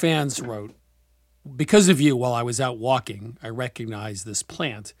of your fans wrote, because of you, while I was out walking, I recognized this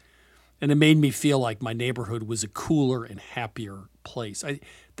plant, and it made me feel like my neighborhood was a cooler and happier place.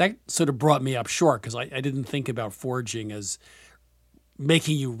 That sort of brought me up short because I didn't think about foraging as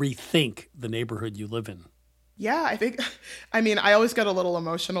making you rethink the neighborhood you live in. Yeah, I always get a little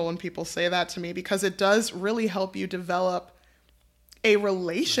emotional when people say that to me because it does really help you develop a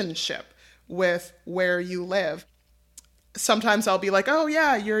relationship with where you live. Sometimes I'll be like, oh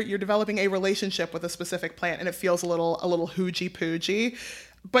yeah, you're developing a relationship with a specific plant and it feels a little hoogy-poogy.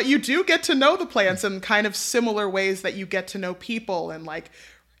 But you do get to know the plants in kind of similar ways that you get to know people, and like,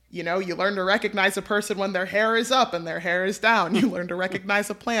 you know, you learn to recognize a person when their hair is up and their hair is down. You learn to recognize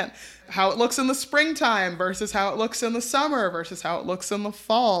a plant, how it looks in the springtime versus how it looks in the summer versus how it looks in the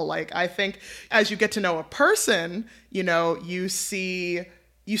fall. Like, I think as you get to know a person, you know, you see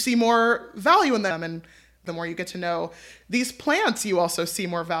more value in them. And the more you get to know these plants, you also see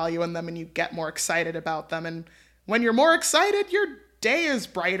more value in them and you get more excited about them. And when you're more excited, your day is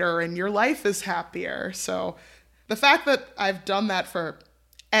brighter and your life is happier. So the fact that I've done that for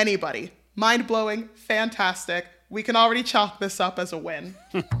anybody, mind-blowing, fantastic. We can already chalk this up as a win.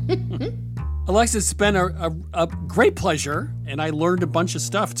 Alexis, it's been a great pleasure, and I learned a bunch of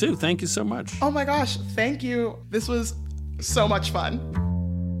stuff too. Thank you so much. Oh my gosh, thank you. This was so much fun.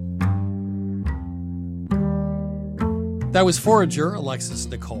 That was forager Alexis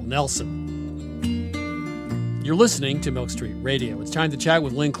Nicole Nelson. You're listening to Milk Street Radio. It's time to chat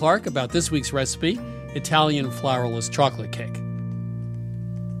with Lynn Clark about this week's recipe, Italian flourless chocolate cake.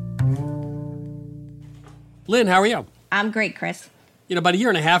 Lynn, how are you? I'm great, Chris. You know, about a year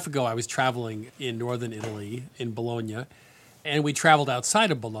and a half ago, I was traveling in northern Italy, in Bologna, and we traveled outside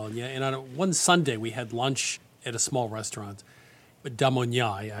of Bologna, and on one Sunday, we had lunch at a small restaurant, Da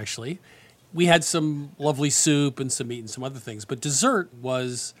Mognai, actually. We had some lovely soup and some meat and some other things, but dessert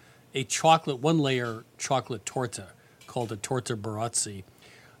was a one-layer chocolate torta called a torta Barozzi.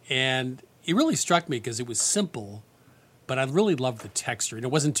 And it really struck me because it was simple, but I really loved the texture. And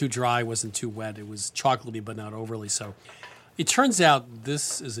it wasn't too dry, it wasn't too wet. It was chocolatey, but not overly so. It turns out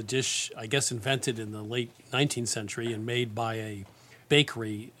this is a dish, I guess, invented in the late 19th century and made by a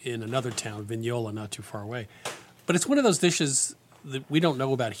bakery in another town, Vignola, not too far away. But it's one of those dishes that we don't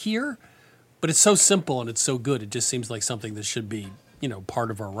know about here, but it's so simple and it's so good. It just seems like something that should be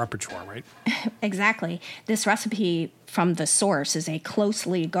part of our repertoire, right? Exactly. This recipe from the source is a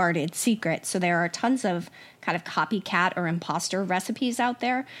closely guarded secret. So there are tons of kind of copycat or imposter recipes out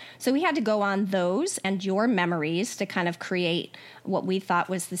there. So we had to go on those and your memories to kind of create what we thought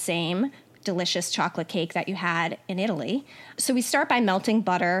was the same delicious chocolate cake that you had in Italy. So we start by melting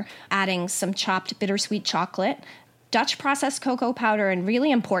butter, adding some chopped bittersweet chocolate, Dutch processed cocoa powder, and really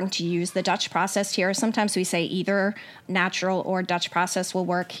important to use the Dutch processed here. Sometimes we say either natural or Dutch process will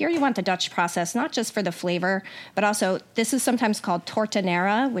work. Here you want the Dutch process, not just for the flavor, but also this is sometimes called torta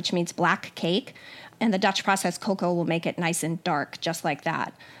nera, which means black cake. And the Dutch processed cocoa will make it nice and dark, just like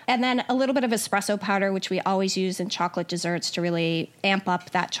that. And then a little bit of espresso powder, which we always use in chocolate desserts to really amp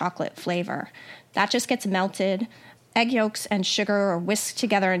up that chocolate flavor. That just gets melted. Egg yolks and sugar are whisked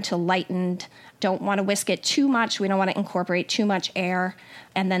together until lightened. Don't want to whisk it too much. We don't want to incorporate too much air.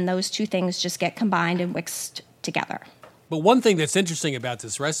 And then those two things just get combined and whisked together. But one thing that's interesting about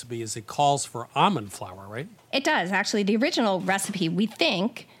this recipe is it calls for almond flour, right? It does. Actually, the original recipe, we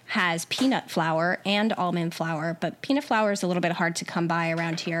think, has peanut flour and almond flour, but peanut flour is a little bit hard to come by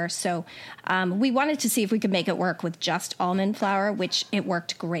around here. So we wanted to see if we could make it work with just almond flour, which it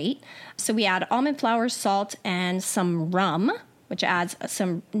worked great. So we add almond flour, salt, and some rum, which adds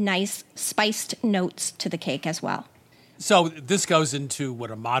some nice spiced notes to the cake as well. So this goes into,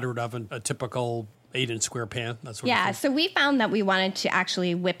 a moderate oven, a typical 8-inch square pan? That sort of thing? So we found that we wanted to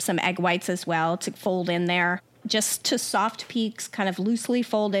actually whip some egg whites as well to fold in there, just to soft peaks, kind of loosely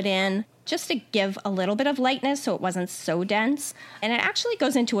fold it in, just to give a little bit of lightness so it wasn't so dense. And it actually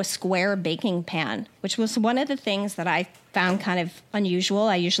goes into a square baking pan, which was one of the things that I found kind of unusual.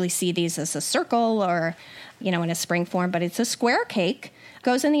 I usually see these as a circle or, in a spring form, but it's a square cake.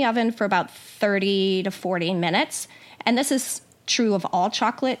 Goes in the oven for about 30 to 40 minutes. And this is true of all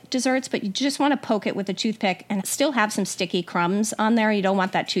chocolate desserts, but you just want to poke it with a toothpick and still have some sticky crumbs on there. You don't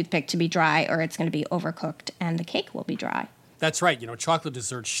want that toothpick to be dry or it's going to be overcooked and the cake will be dry. That's right. Chocolate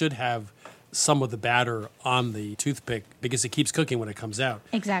desserts should have some of the batter on the toothpick because it keeps cooking when it comes out.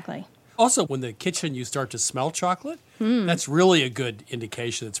 Exactly. Also, when the kitchen you start to smell chocolate, that's really a good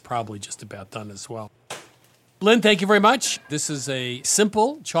indication it's probably just about done as well. Lynn, thank you very much. This is a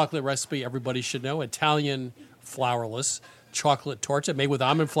simple chocolate recipe everybody should know, Italian flourless chocolate torta made with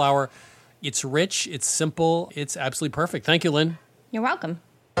almond flour. It's rich, it's simple, it's absolutely perfect. Thank you, Lynn. You're welcome.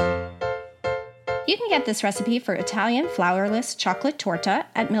 You can get this recipe for Italian flourless chocolate torta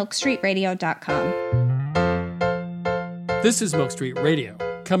at milkstreetradio.com. This is Milk Street Radio.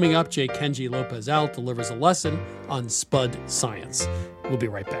 Coming up, J. Kenji Lopez-Alt delivers a lesson on spud science. We'll be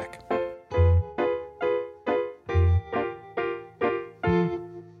right back.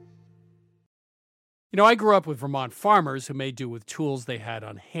 I grew up with Vermont farmers who made do with tools they had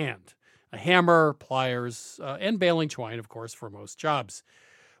on hand. A hammer, pliers, and baling twine, of course, for most jobs.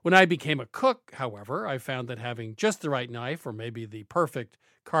 When I became a cook, however, I found that having just the right knife or maybe the perfect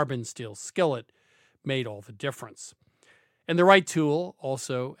carbon steel skillet made all the difference. And the right tool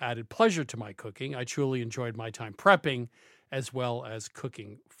also added pleasure to my cooking. I truly enjoyed my time prepping as well as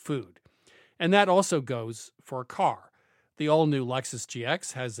cooking food. And that also goes for a car. The all-new Lexus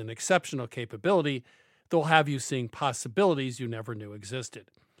GX has an exceptional capability that will have you seeing possibilities you never knew existed.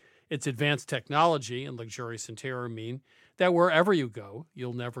 Its advanced technology and luxurious interior mean that wherever you go,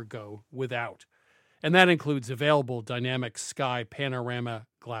 you'll never go without. And that includes available dynamic sky panorama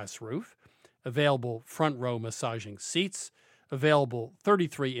glass roof, available front row massaging seats, available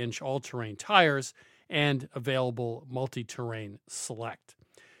 33-inch all-terrain tires, and available multi-terrain select.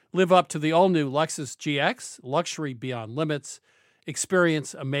 Live up to the all-new Lexus GX, luxury beyond limits.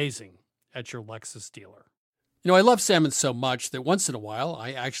 Experience amazing at your Lexus dealer. I love salmon so much that once in a while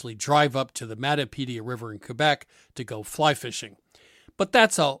I actually drive up to the Matapedia River in Quebec to go fly fishing. But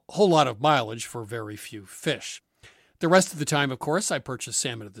that's a whole lot of mileage for very few fish. The rest of the time, of course, I purchase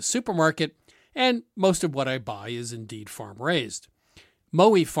salmon at the supermarket, and most of what I buy is indeed farm-raised.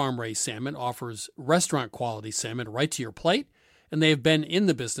 Mowi farm-raised salmon offers restaurant-quality salmon right to your plate, and they have been in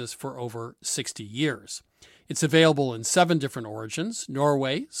the business for over 60 years. It's available in 7 different origins: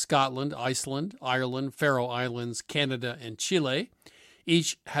 Norway, Scotland, Iceland, Ireland, Faroe Islands, Canada, and Chile.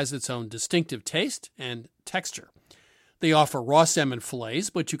 Each has its own distinctive taste and texture. They offer raw salmon fillets,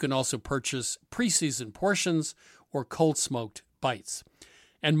 but you can also purchase pre-seasoned portions or cold-smoked bites.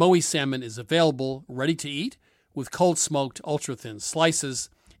 And Mowi salmon is available ready to eat with cold-smoked ultra-thin slices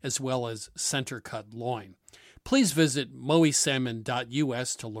as well as center-cut loin. Please visit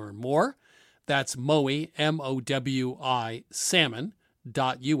mowisalmon.us to learn more. That's Mowi, M-O-W-I,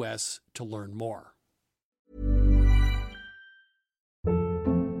 salmon.us to learn more.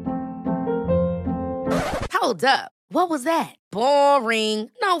 Hold up. What was that? Boring.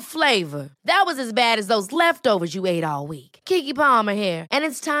 No flavor. That was as bad as those leftovers you ate all week. Keke Palmer here, and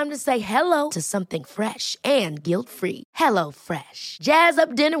it's time to say hello to something fresh and guilt-free. HelloFresh. Jazz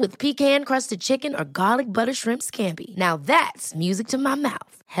up dinner with pecan-crusted chicken or garlic butter shrimp scampi. Now that's music to my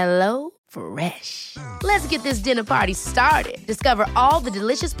mouth. HelloFresh. Let's get this dinner party started. Discover all the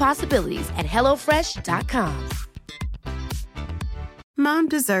delicious possibilities at HelloFresh.com. Mom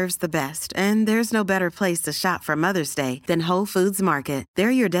deserves the best, and there's no better place to shop for Mother's Day than Whole Foods Market. They're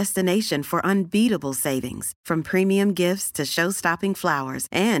your destination for unbeatable savings, from premium gifts to show-stopping flowers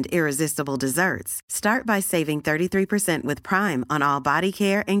and irresistible desserts. Start by saving 33% with Prime on all body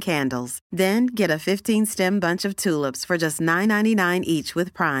care and candles. Then get a 15-stem bunch of tulips for just $9.99 each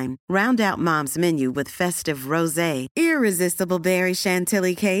with Prime. Round out Mom's menu with festive rosé, irresistible berry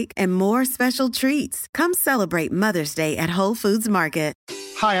chantilly cake, and more special treats. Come celebrate Mother's Day at Whole Foods Market.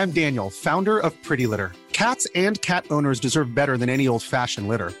 Hi, I'm Daniel, founder of Pretty Litter. Cats and cat owners deserve better than any old-fashioned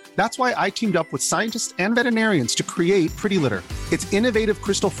litter. That's why I teamed up with scientists and veterinarians to create Pretty Litter. Its innovative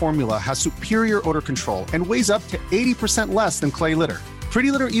crystal formula has superior odor control and weighs up to 80% less than clay litter. Pretty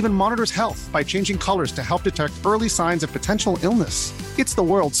Litter even monitors health by changing colors to help detect early signs of potential illness. It's the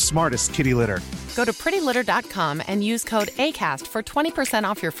world's smartest kitty litter. Go to prettylitter.com and use code ACAST for 20%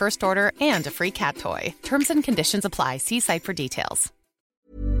 off your first order and a free cat toy. Terms and conditions apply. See site for details.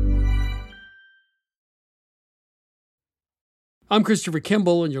 I'm Christopher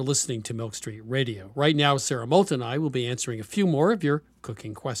Kimball, and you're listening to Milk Street Radio. Right now, Sarah Moulton and I will be answering a few more of your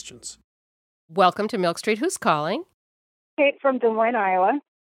cooking questions. Welcome to Milk Street. Who's calling? Kate from Des Moines, Iowa.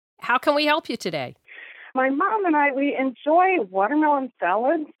 How can we help you today? My mom and I, we enjoy watermelon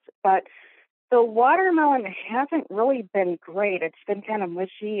salads, but the watermelon hasn't really been great. It's been kind of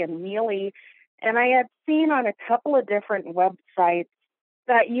mushy and mealy. And I had seen on a couple of different websites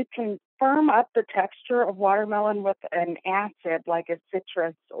that you can firm up the texture of watermelon with an acid like a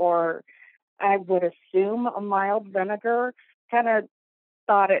citrus, or I would assume a mild vinegar. Kind of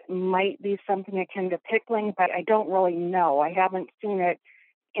thought it might be something akin to pickling, but I don't really know. I haven't seen it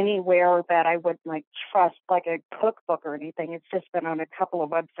anywhere that I would trust, like a cookbook or anything. It's just been on a couple of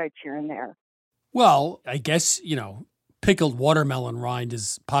websites here and there. Well, I guess, pickled watermelon rind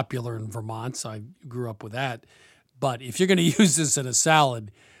is popular in Vermont, so I grew up with that. But if you're going to use this in a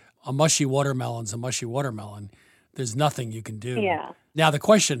salad, a mushy watermelon's a mushy watermelon. There's nothing you can do. Yeah. Now, the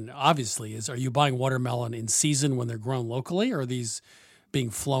question, obviously, is are you buying watermelon in season when they're grown locally, or are these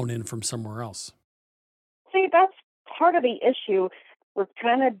being flown in from somewhere else? See, that's part of the issue. We're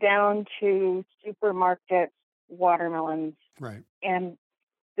kind of down to supermarket watermelons. Right. And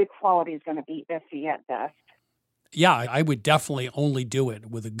the quality is going to be iffy at best. Yeah, I would definitely only do it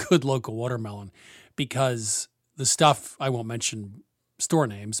with a good local watermelon, because the stuff, I won't mention store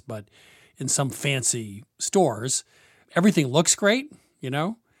names, but in some fancy stores, everything looks great,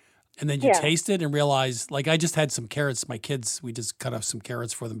 and then you taste it and realize, I just had some carrots. My kids, we just cut up some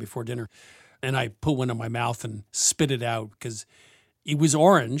carrots for them before dinner, and I put one in my mouth and spit it out because it was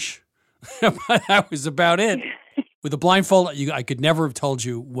orange, but that was about it. With a blindfold, I could never have told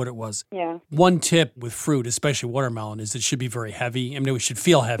you what it was. Yeah. One tip with fruit, especially watermelon, is it should be very heavy. I mean, it should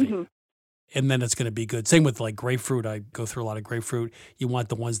feel heavy. Mm-hmm. And then it's going to be good. Same with grapefruit. I go through a lot of grapefruit. You want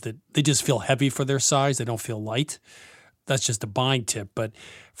the ones that they just feel heavy for their size. They don't feel light. That's just a buying tip. But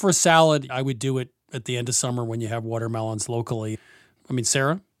for a salad, I would do it at the end of summer when you have watermelons locally. I mean,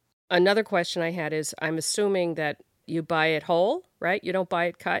 Sarah? Another question I had is, I'm assuming that you buy it whole, right? You don't buy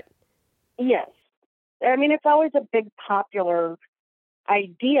it cut? Yes. I mean, it's always a big popular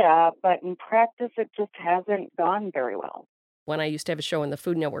idea, but in practice, it just hasn't gone very well. When I used to have a show on the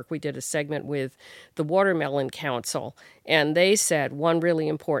Food Network, we did a segment with the Watermelon Council, and they said one really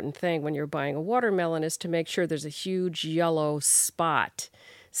important thing when you're buying a watermelon is to make sure there's a huge yellow spot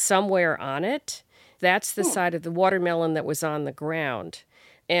somewhere on it. That's the side of the watermelon that was on the ground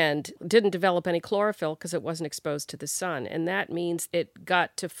and didn't develop any chlorophyll because it wasn't exposed to the sun, and that means it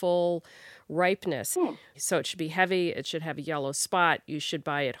got to full ripeness. So it should be heavy, it should have a yellow spot, you should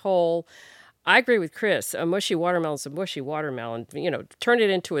buy it whole. I agree with Chris. A mushy watermelon is a mushy watermelon. Turn it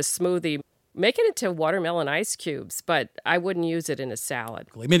into a smoothie. Make it into watermelon ice cubes, but I wouldn't use it in a salad.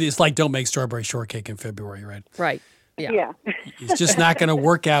 I mean, it's like don't make strawberry shortcake in February, right? Right. Yeah. It's just not going to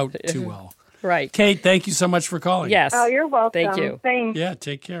work out too well. Right. Kate, thank you so much for calling. Yes. Oh, you're welcome. Thank you. Thanks. Yeah,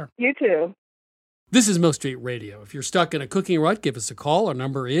 take care. You too. This is Milk Street Radio. If you're stuck in a cooking rut, give us a call. Our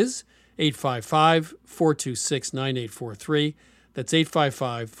number is 855-426-9843. That's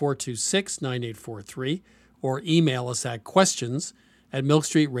 855-426-9843. Or email us at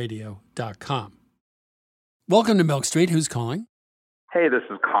questions@milkstreetradio.com. Welcome to Milk Street. Who's calling? Hey, this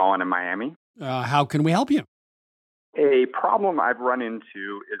is Colin in Miami. How can we help you? A problem I've run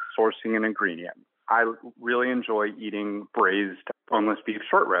into is sourcing an ingredient. I really enjoy eating braised boneless beef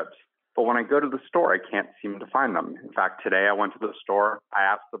short ribs, but when I go to the store, I can't seem to find them. In fact, today I went to the store, I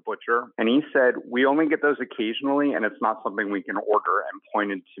asked the butcher, and he said, we only get those occasionally, and it's not something we can order, and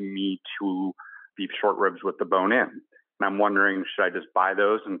pointed to me to beef short ribs with the bone in. And I'm wondering, should I just buy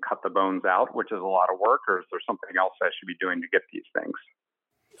those and cut the bones out, which is a lot of work, or is there something else I should be doing to get these things?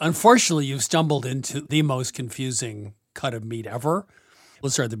 Unfortunately, you've stumbled into the most confusing cut of meat ever.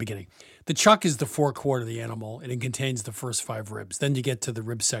 Let's start at the beginning. The chuck is the forequart of the animal, and it contains the first 5 ribs. Then you get to the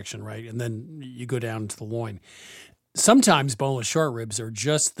rib section, right? And then you go down to the loin. Sometimes boneless short ribs are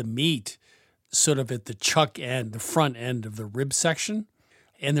just the meat sort of at the chuck end, the front end of the rib section.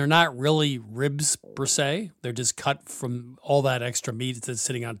 And they're not really ribs per se. They're just cut from all that extra meat that's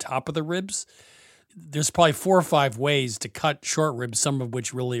sitting on top of the ribs. There's probably 4 or 5 ways to cut short ribs, some of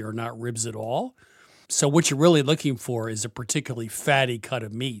which really are not ribs at all. So what you're really looking for is a particularly fatty cut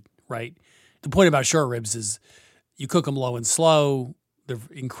of meat, right? The point about short ribs is you cook them low and slow. They're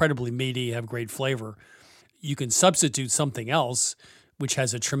incredibly meaty, have great flavor. You can substitute something else which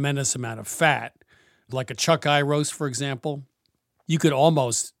has a tremendous amount of fat, like a chuck eye roast, for example. You could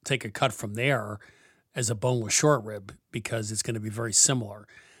almost take a cut from there as a boneless short rib because it's going to be very similar.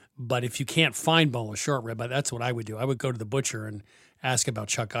 But if you can't find boneless short rib, that's what I would do. I would go to the butcher and ask about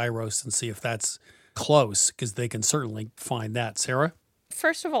chuck eye roast and see if that's close, because they can certainly find that. Sarah?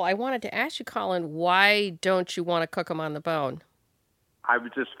 First of all, I wanted to ask you, Colin, why don't you want to cook them on the bone? I was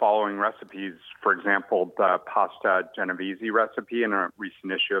just following recipes. For example, the pasta genovese recipe in a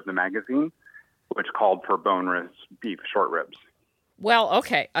recent issue of the magazine, which called for boneless beef short ribs. Well,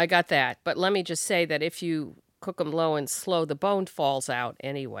 okay, I got that. But let me just say that if you cook them low and slow, the bone falls out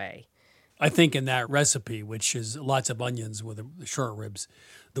anyway. I think in that recipe, which is lots of onions with the short ribs,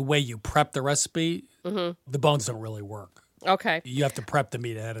 the way you prep the recipe, the bones don't really work. Okay. You have to prep the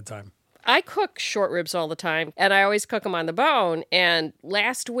meat ahead of time. I cook short ribs all the time, and I always cook them on the bone. And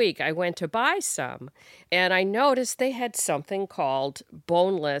last week, I went to buy some, and I noticed they had something called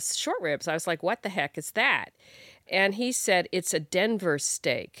boneless short ribs. I was like, what the heck is that? And he said, it's a Denver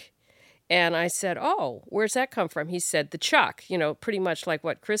steak. And I said, oh, where's that come from? He said, the chuck, pretty much like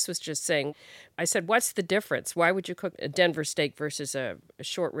what Chris was just saying. I said, what's the difference? Why would you cook a Denver steak versus a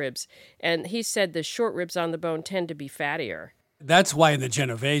short ribs? And he said the short ribs on the bone tend to be fattier. That's why in the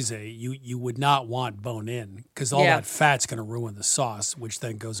Genovese, you would not want bone in, because all that fat's going to ruin the sauce, which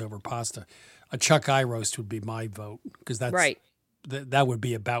then goes over pasta. A chuck eye roast would be my vote, because that's right. That would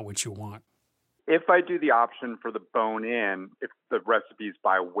be about what you want. If I do the option for the bone in, if the recipe's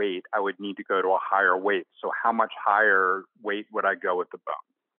by weight, I would need to go to a higher weight. So how much higher weight would I go with the bone?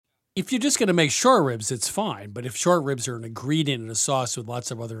 If you're just going to make short ribs, it's fine. But if short ribs are an ingredient in a sauce with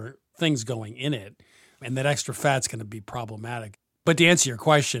lots of other things going in it, and that extra fat's going to be problematic. But to answer your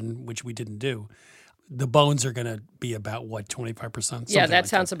question, which we didn't do, the bones are going to be about, 25%? Yeah, that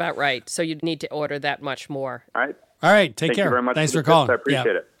sounds about right. So you'd need to order that much more. All right. All right, take care. Thank you very much. Thanks for calling. I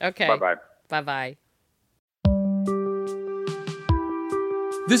appreciate it. Okay. Bye-bye. Bye-bye.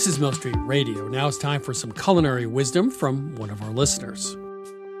 This is Milk Street Radio. Now it's time for some culinary wisdom from one of our listeners.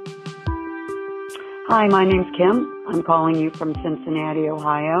 Hi, my name's Kim. I'm calling you from Cincinnati,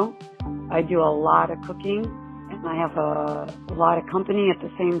 Ohio. I do a lot of cooking, and I have a lot of company at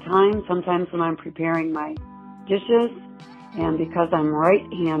the same time, sometimes when I'm preparing my dishes. And because I'm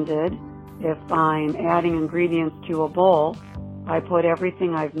right-handed, if I'm adding ingredients to a bowl, I put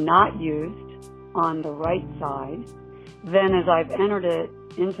everything I've not used on the right side. Then as I've entered it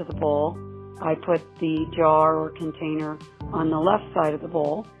into the bowl, I put the jar or container on the left side of the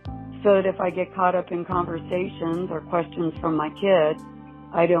bowl, so that if I get caught up in conversations or questions from my kids,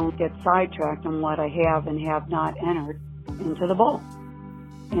 I don't get sidetracked on what I have and have not entered into the bowl.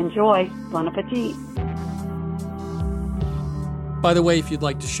 Enjoy. Bon appetit. By the way, if you'd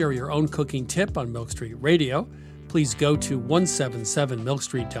like to share your own cooking tip on Milk Street Radio, please go to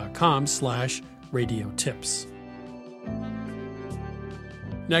 177milkstreet.com/radio tips.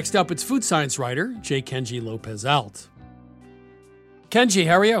 Next up, it's food science writer J. Kenji Lopez-Alt. Kenji,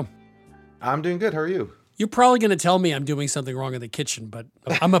 how are you? I'm doing good. How are you? You're probably going to tell me I'm doing something wrong in the kitchen, but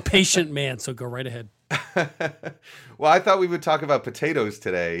I'm a patient man, so go right ahead. Well, I thought we would talk about potatoes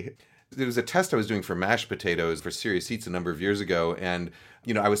today. There was a test I was doing for mashed potatoes for Serious Eats a number of years ago, and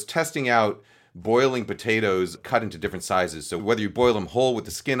I was testing out boiling potatoes cut into different sizes. So whether you boil them whole with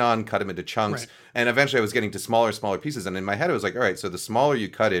the skin on, cut them into chunks, and eventually I was getting to smaller pieces. And in my head, I was like, all right, so the smaller you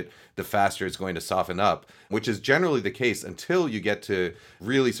cut it, the faster it's going to soften up, which is generally the case until you get to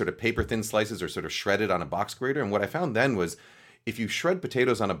really sort of paper thin slices or sort of shredded on a box grater. And what I found then was if you shred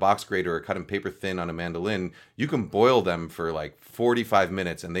potatoes on a box grater or cut them paper thin on a mandolin, you can boil them for like 45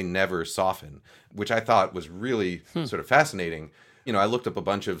 minutes and they never soften, which I thought was really sort of fascinating. You know, I looked up a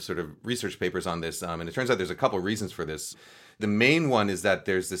bunch of sort of research papers on this, and it turns out there's a couple of reasons for this. The main one is that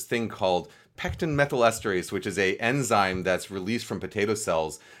there's this thing called pectin methylesterase, which is a enzyme that's released from potato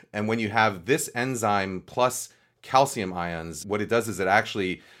cells. And when you have this enzyme plus calcium ions, what it does is it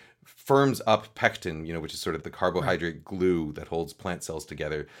actually firms up pectin, you know, which is sort of the carbohydrate glue that holds plant cells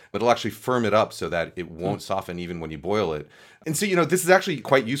together. But it'll actually firm it up so that it won't soften even when you boil it. And so, you know, this is actually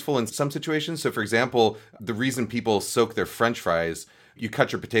quite useful in some situations. So, for example, the reason people soak their French fries, you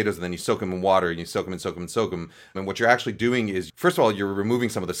cut your potatoes and then you soak them in water and you soak them and soak them and soak them. And what you're actually doing is, first of all, you're removing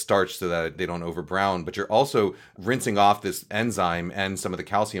some of the starch so that they don't over brown, but you're also rinsing off this enzyme and some of the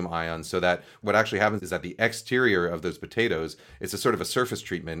calcium ions so that what actually happens is that the exterior of those potatoes, it's a sort of a surface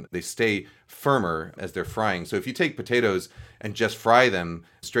treatment. They stay firmer as they're frying. So if you take potatoes and just fry them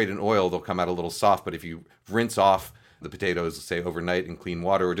straight in oil, they'll come out a little soft. But if you rinse off the potatoes, say overnight in clean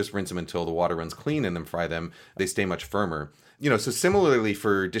water, or just rinse them until the water runs clean and then fry them, they stay much firmer. You know, so similarly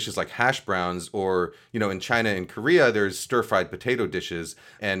for dishes like hash browns, or, you know, in China and Korea, there's stir-fried potato dishes.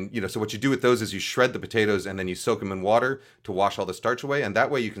 And, you know, so what you do with those is you shred the potatoes and then you soak them in water to wash all the starch away. And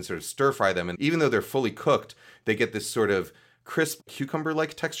that way you can sort of stir-fry them. And even though they're fully cooked, they get this sort of crisp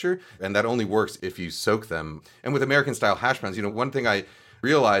cucumber-like texture. And that only works if you soak them. And with American-style hash browns, you know, one thing I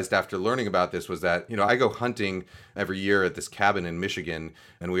realized after learning about this was that, you know, I go hunting every year at this cabin in Michigan,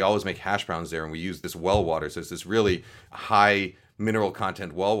 and we always make hash browns there, and we use this well water. So it's this really high mineral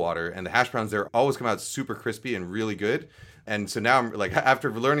content well water, and the hash browns there always come out super crispy and really good. And so now I'm like,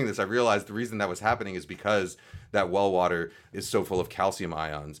 after learning this, I realized the reason that was happening is because that well water is so full of calcium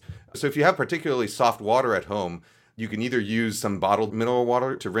ions. So if you have particularly soft water at home, you can either use some bottled mineral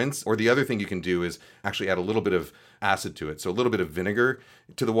water to rinse, or the other thing you can do is actually add a little bit of acid to it. So a little bit of vinegar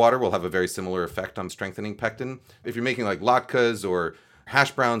to the water will have a very similar effect on strengthening pectin. If you're making like latkes or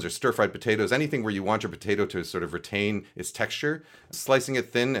hash browns or stir-fried potatoes, anything where you want your potato to sort of retain its texture, slicing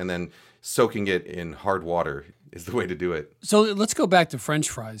it thin and then soaking it in hard water is the way to do it. So let's go back to French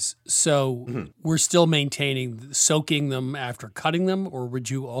fries. So we're still maintaining soaking them after cutting them, or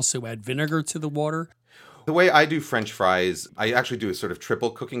would you also add vinegar to the water? The way I do French fries, I actually do a sort of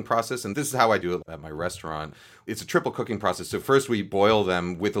triple cooking process, and this is how I do it at my restaurant. It's a triple cooking process. So first we boil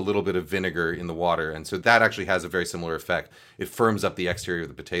them with a little bit of vinegar in the water, and so that actually has a very similar effect. It firms up the exterior of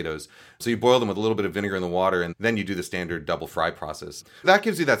the potatoes. So you boil them with a little bit of vinegar in the water, and then you do the standard double fry process. That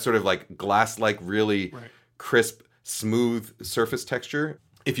gives you that sort of like glass-like, really crisp, smooth surface texture.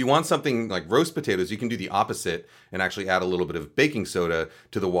 If you want something like roast potatoes, you can do the opposite and actually add a little bit of baking soda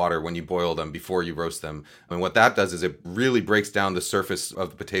to the water when you boil them before you roast them. And what that does is it really breaks down the surface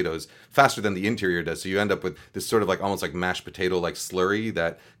of the potatoes faster than the interior does. So you end up with this sort of like almost like mashed potato like slurry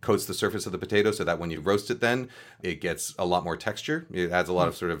that coats the surface of the potato, so that when you roast it then, it gets a lot more texture. It adds a lot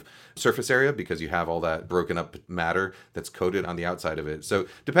of sort of surface area because you have all that broken up matter that's coated on the outside of it. So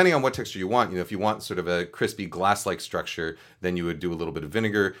depending on what texture you want, you know, if you want sort of a crispy glass-like structure, then you would do a little bit of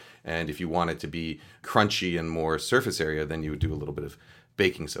vinegar. And if you want it to be crunchy and more surface area, then you would do a little bit of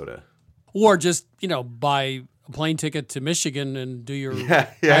baking soda. Or just, you know, buy a plane ticket to Michigan and do your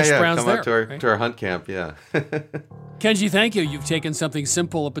hash browns Come there. out to our, right? to our hunt camp, yeah. Kenji, thank you. You've taken something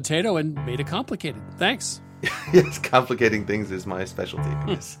simple, a potato, and made it complicated. Thanks. Yes, complicating things is my specialty.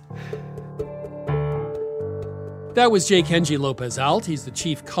 Yes. That was J. Kenji Lopez-Alt. He's the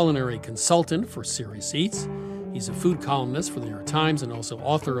chief culinary consultant for Serious Eats. He's a food columnist for the New York Times and also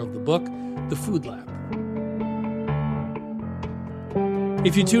author of the book, The Food Lab.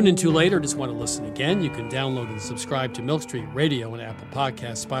 If you tune in too late or just want to listen again, you can download and subscribe to Milk Street Radio on Apple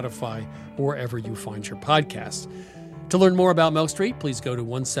Podcasts, Spotify, or wherever you find your podcasts. To learn more about Milk Street, please go to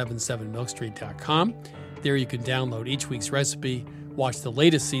 177milkstreet.com. There you can download each week's recipe, watch the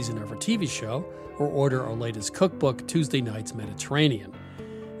latest season of our TV show, or order our latest cookbook, Tuesday Nights Mediterranean.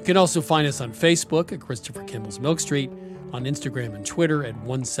 You can also find us on Facebook at Christopher Kimball's Milk Street, on Instagram and Twitter at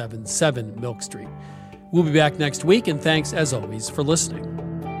 177 Milk Street. We'll be back next week, and thanks, as always, for listening.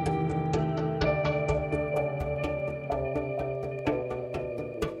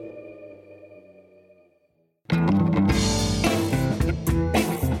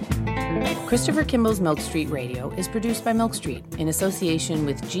 Christopher Kimball's Milk Street Radio is produced by Milk Street in association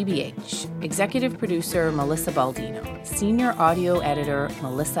with GBH, executive producer Melissa Baldino, senior audio editor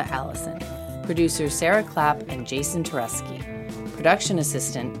Melissa Allison, producers Sarah Clapp and Jason Tereski, production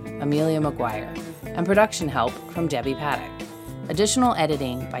assistant Amelia McGuire, and production help from Debbie Paddock. Additional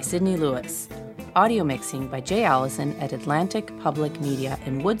editing by Sydney Lewis. Audio mixing by Jay Allison at Atlantic Public Media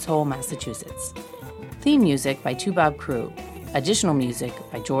in Woods Hole, Massachusetts. Theme music by Two Bob Crew. Additional music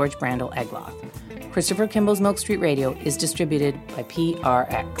by George Brandel Egloff. Christopher Kimball's Milk Street Radio is distributed by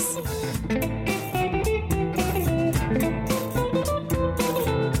PRX.